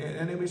 When the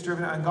enemy's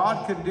driven out. And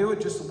God can do it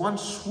just one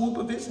swoop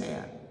of his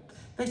hand.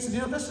 They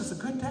said, this is a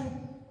good day.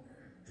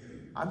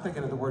 I'm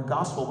thinking of the word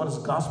gospel. What does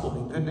gospel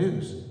mean? Good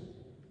news.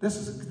 This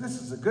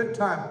is a good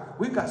time.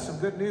 We've got some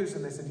good news.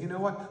 And they said, you know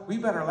what? We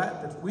better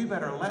let the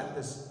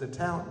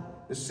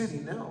city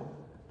know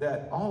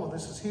that all of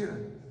this is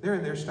here. They're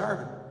in there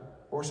starving.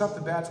 Or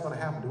something bad's going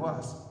to happen to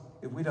us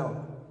if we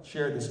don't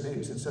share this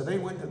news. And so they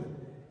went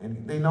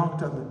and they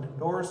knocked on the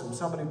doors, and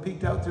somebody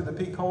peeked out through the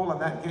peek hole on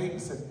that gate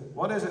and said,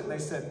 what is it? And they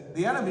said,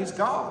 the enemy's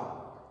gone.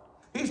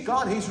 He's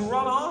gone. He's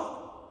run off.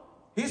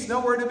 He's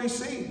nowhere to be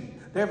seen.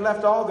 They've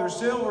left all their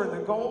silver and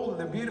their gold and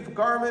their beautiful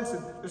garments,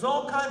 and there's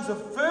all kinds of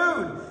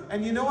food.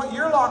 And you know what?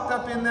 You're locked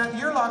up in that.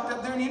 You're locked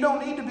up there, and you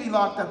don't need to be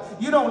locked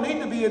up. You don't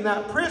need to be in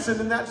that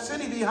prison, in that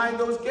city behind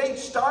those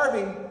gates,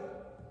 starving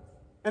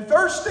and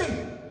thirsty.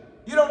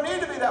 You don't need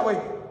to be that way.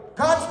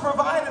 God's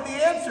provided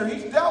the answer.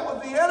 He's dealt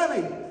with the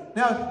enemy.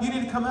 Now, you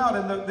need to come out.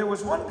 And there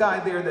was one guy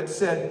there that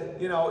said,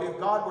 if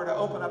God were to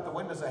open up the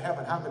windows of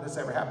heaven, how could this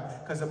ever happen?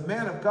 Because a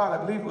man of God,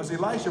 I believe it was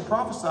Elisha,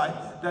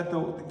 prophesied that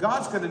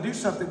God's going to do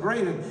something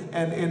great,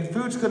 and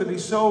food's going to be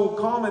so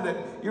common that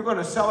you're going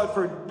to sell it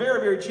for a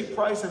very, very cheap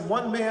price. And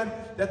one man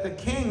that the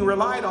king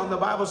relied on, the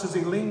Bible says he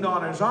leaned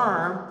on his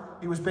arm,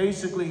 he was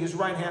basically his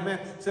right-hand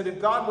man, said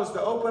if God was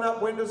to open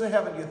up windows of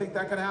heaven, do you think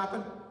that could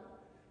happen?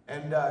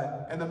 And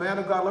the man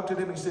of God looked at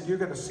him and he said, you're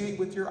going to see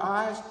with your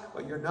eyes,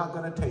 but you're not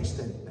going to taste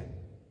anything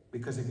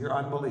because of your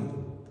unbelief.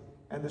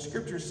 And the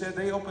scripture said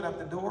they opened up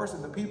the doors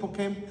and the people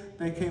came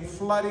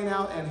flooding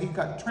out, and he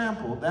got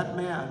trampled. That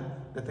man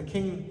that the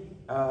king,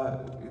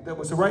 that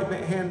was the right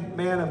hand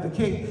man of the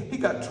king, he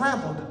got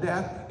trampled to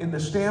death in the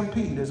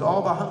stampede as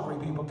all the hungry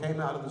people came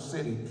out of the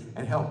city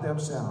and helped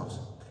themselves.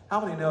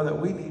 How many know that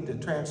we need to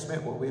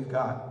transmit what we've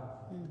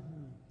got?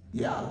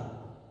 Yeah,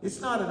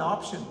 it's not an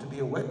option to be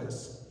a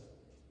witness.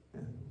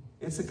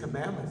 It's a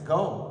commandment.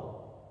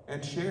 Go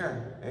and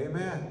share.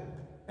 Amen.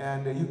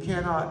 And you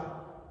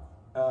cannot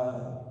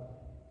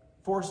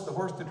force the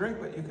horse to drink,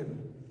 but you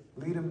can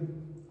lead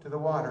him to the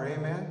water.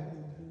 Amen.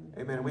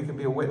 Amen. We can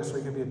be a witness.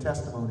 We can be a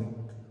testimony.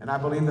 And I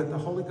believe that the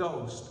Holy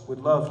Ghost would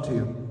love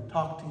to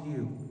talk to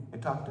you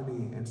and talk to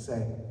me and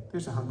say,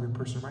 there's a hungry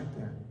person right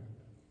there.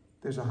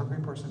 There's a hungry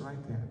person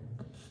right there.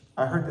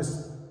 I heard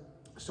this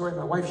story.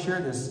 My wife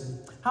shared this.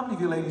 How many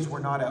of you ladies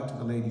were not out to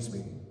the ladies'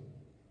 meeting?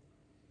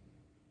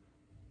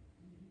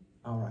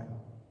 All right.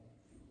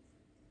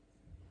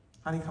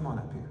 Honey, come on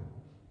up here.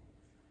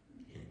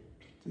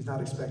 She's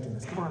not expecting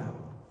this. Come on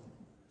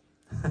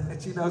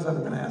up. She knows what I'm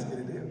going to ask you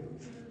to do.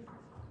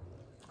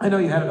 I know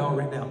you had it all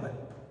written down,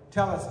 but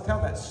tell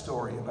that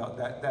story about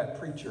that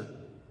preacher.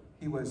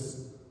 He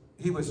was.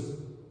 You're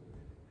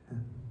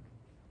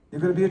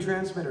going to be a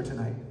transmitter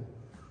tonight.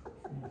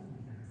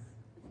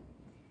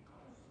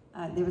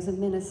 There was a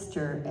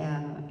minister.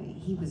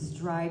 He was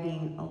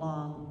driving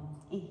along.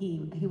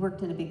 He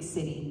worked in a big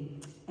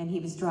city, and he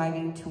was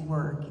driving to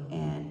work.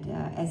 And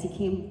as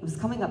he was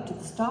coming up to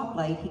the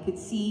stoplight, he could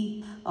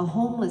see a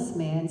homeless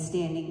man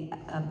standing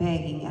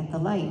begging at the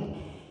light.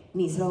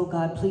 And he said, "Oh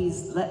God,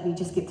 please let me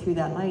just get through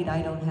that light.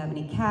 I don't have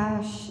any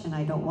cash, and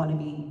I don't want to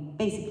be."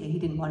 Basically, he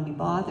didn't want to be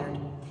bothered.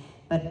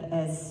 But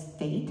as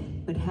fate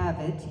would have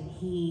it,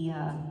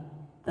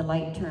 the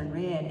light turned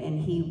red,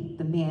 and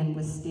the man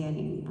was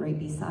standing right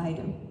beside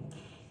him.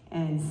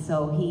 And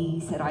so he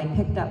said, I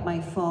picked up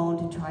my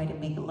phone to try to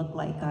make it look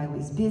like I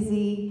was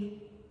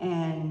busy.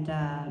 And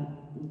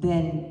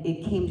then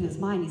it came to his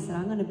mind. He said,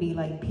 I'm going to be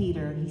like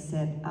Peter. He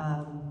said,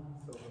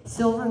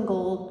 silver and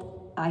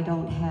gold I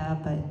don't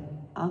have, but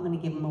I'm going to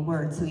give him a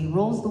word. So he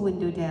rolls the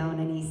window down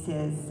and he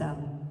says,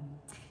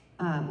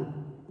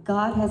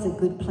 God has a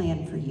good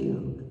plan for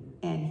you.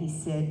 And he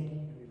said,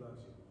 He loves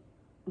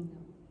you.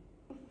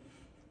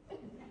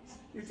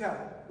 You tell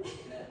him.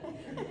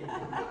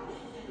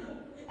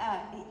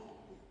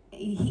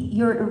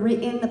 You're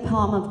in the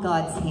palm of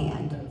God's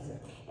hand.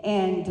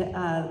 And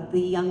the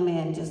young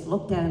man just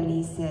looked at him and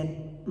he said,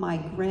 my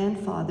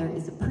grandfather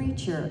is a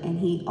preacher and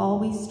he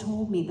always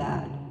told me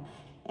that.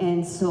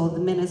 And so the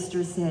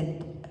minister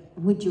said,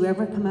 would you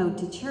ever come out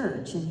to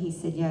church? And he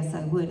said, yes,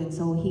 I would. And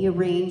so he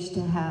arranged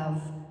to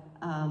have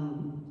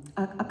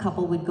a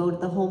couple would go to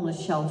the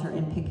homeless shelter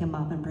and pick him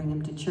up and bring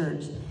him to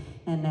church.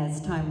 And as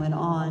time went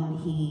on,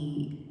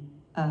 he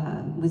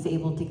was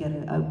able to get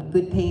a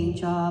good paying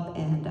job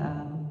and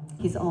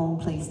his own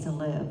place to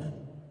live.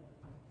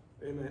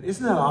 Amen.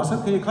 Isn't that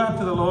awesome? Can you clap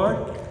to the Lord?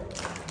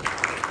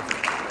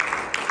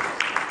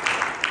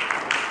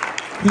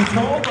 He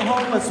told the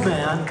homeless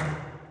man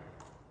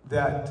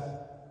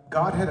that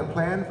God had a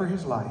plan for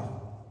his life,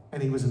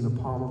 and he was in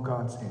the palm of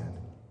God's hand.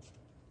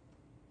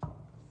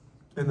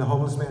 And the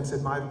homeless man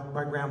said, my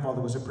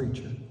grandfather was a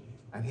preacher,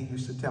 and he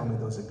used to tell me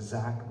those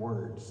exact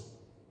words.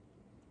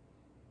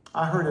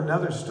 I heard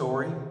another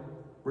story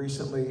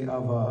recently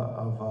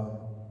of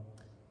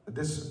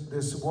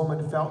this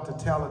woman felt to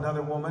tell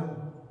another woman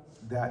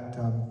that,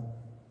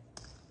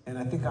 and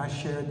I think I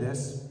shared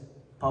this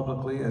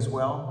publicly as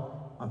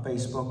well on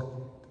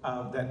Facebook,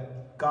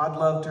 that God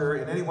loved her.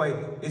 And anyway,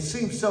 it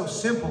seemed so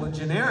simple and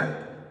generic,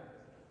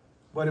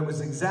 but it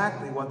was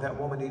exactly what that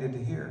woman needed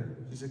to hear.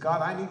 She said,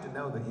 God, I need to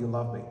know that you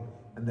love me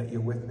and that you're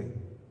with me.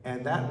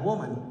 And that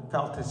woman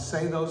felt to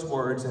say those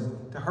words,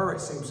 and to her it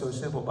seemed so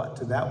simple, but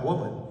to that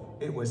woman,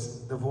 it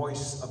was the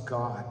voice of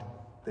God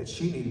that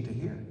she needed to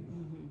hear.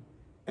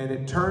 And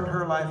it turned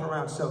her life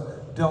around.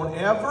 So don't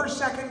ever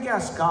second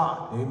guess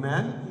God.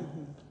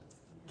 Amen.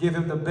 Give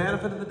him the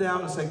benefit of the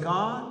doubt and say,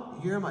 God,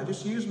 here am I.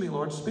 Just use me,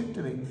 Lord. Speak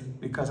to me.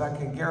 Because I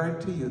can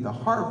guarantee you the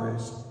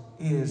harvest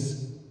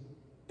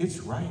it's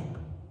ripe.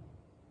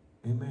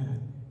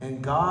 Amen.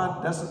 And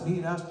God doesn't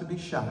need us to be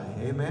shy.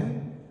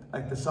 Amen.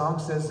 Like the song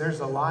says,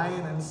 there's a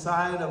lion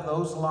inside of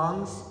those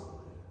lungs.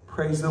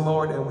 Praise the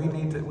Lord, and we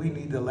need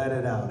to let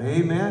it out.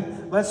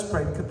 Amen. Let's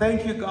pray.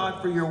 Thank you, God,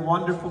 for your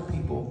wonderful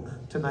people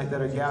tonight that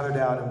are gathered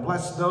out, and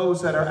bless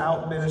those that are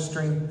out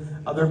ministering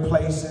other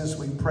places.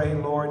 We pray,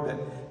 Lord, that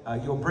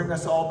you'll bring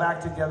us all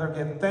back together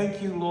again.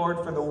 Thank you, Lord,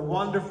 for the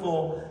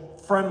wonderful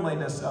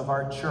friendliness of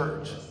our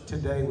church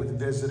today with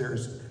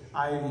visitors.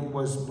 I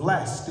was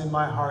blessed in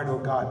my heart, oh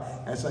God,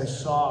 as I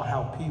saw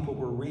how people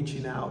were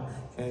reaching out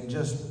and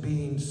just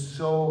being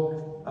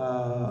so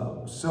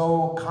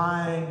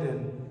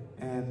kind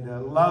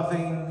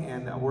loving,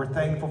 and we're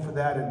thankful for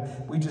that.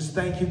 And we just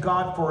thank you,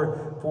 God,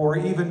 for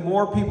even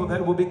more people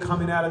that will be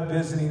coming out and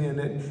visiting, and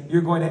that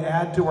you're going to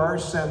add to our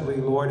assembly,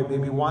 Lord. It may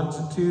be ones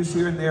and twos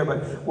here and there,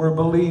 but we're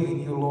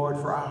believing you, Lord,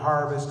 for a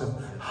harvest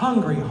of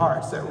hungry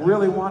hearts that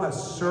really want to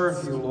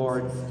serve you,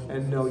 Lord,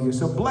 and know you.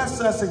 So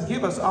bless us and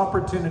give us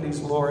opportunities,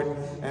 Lord,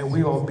 and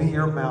we will be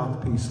your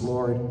mouthpiece,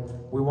 Lord.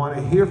 We want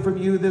to hear from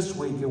you this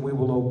week, and we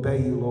will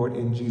obey you, Lord,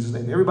 in Jesus'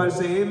 name. Everybody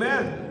say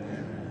amen.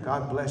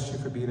 God bless you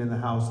for being in the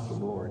house of the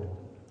Lord.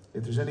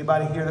 If there's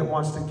anybody here that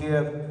wants to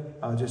give,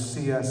 just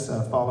see us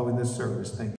following this service. Thank you.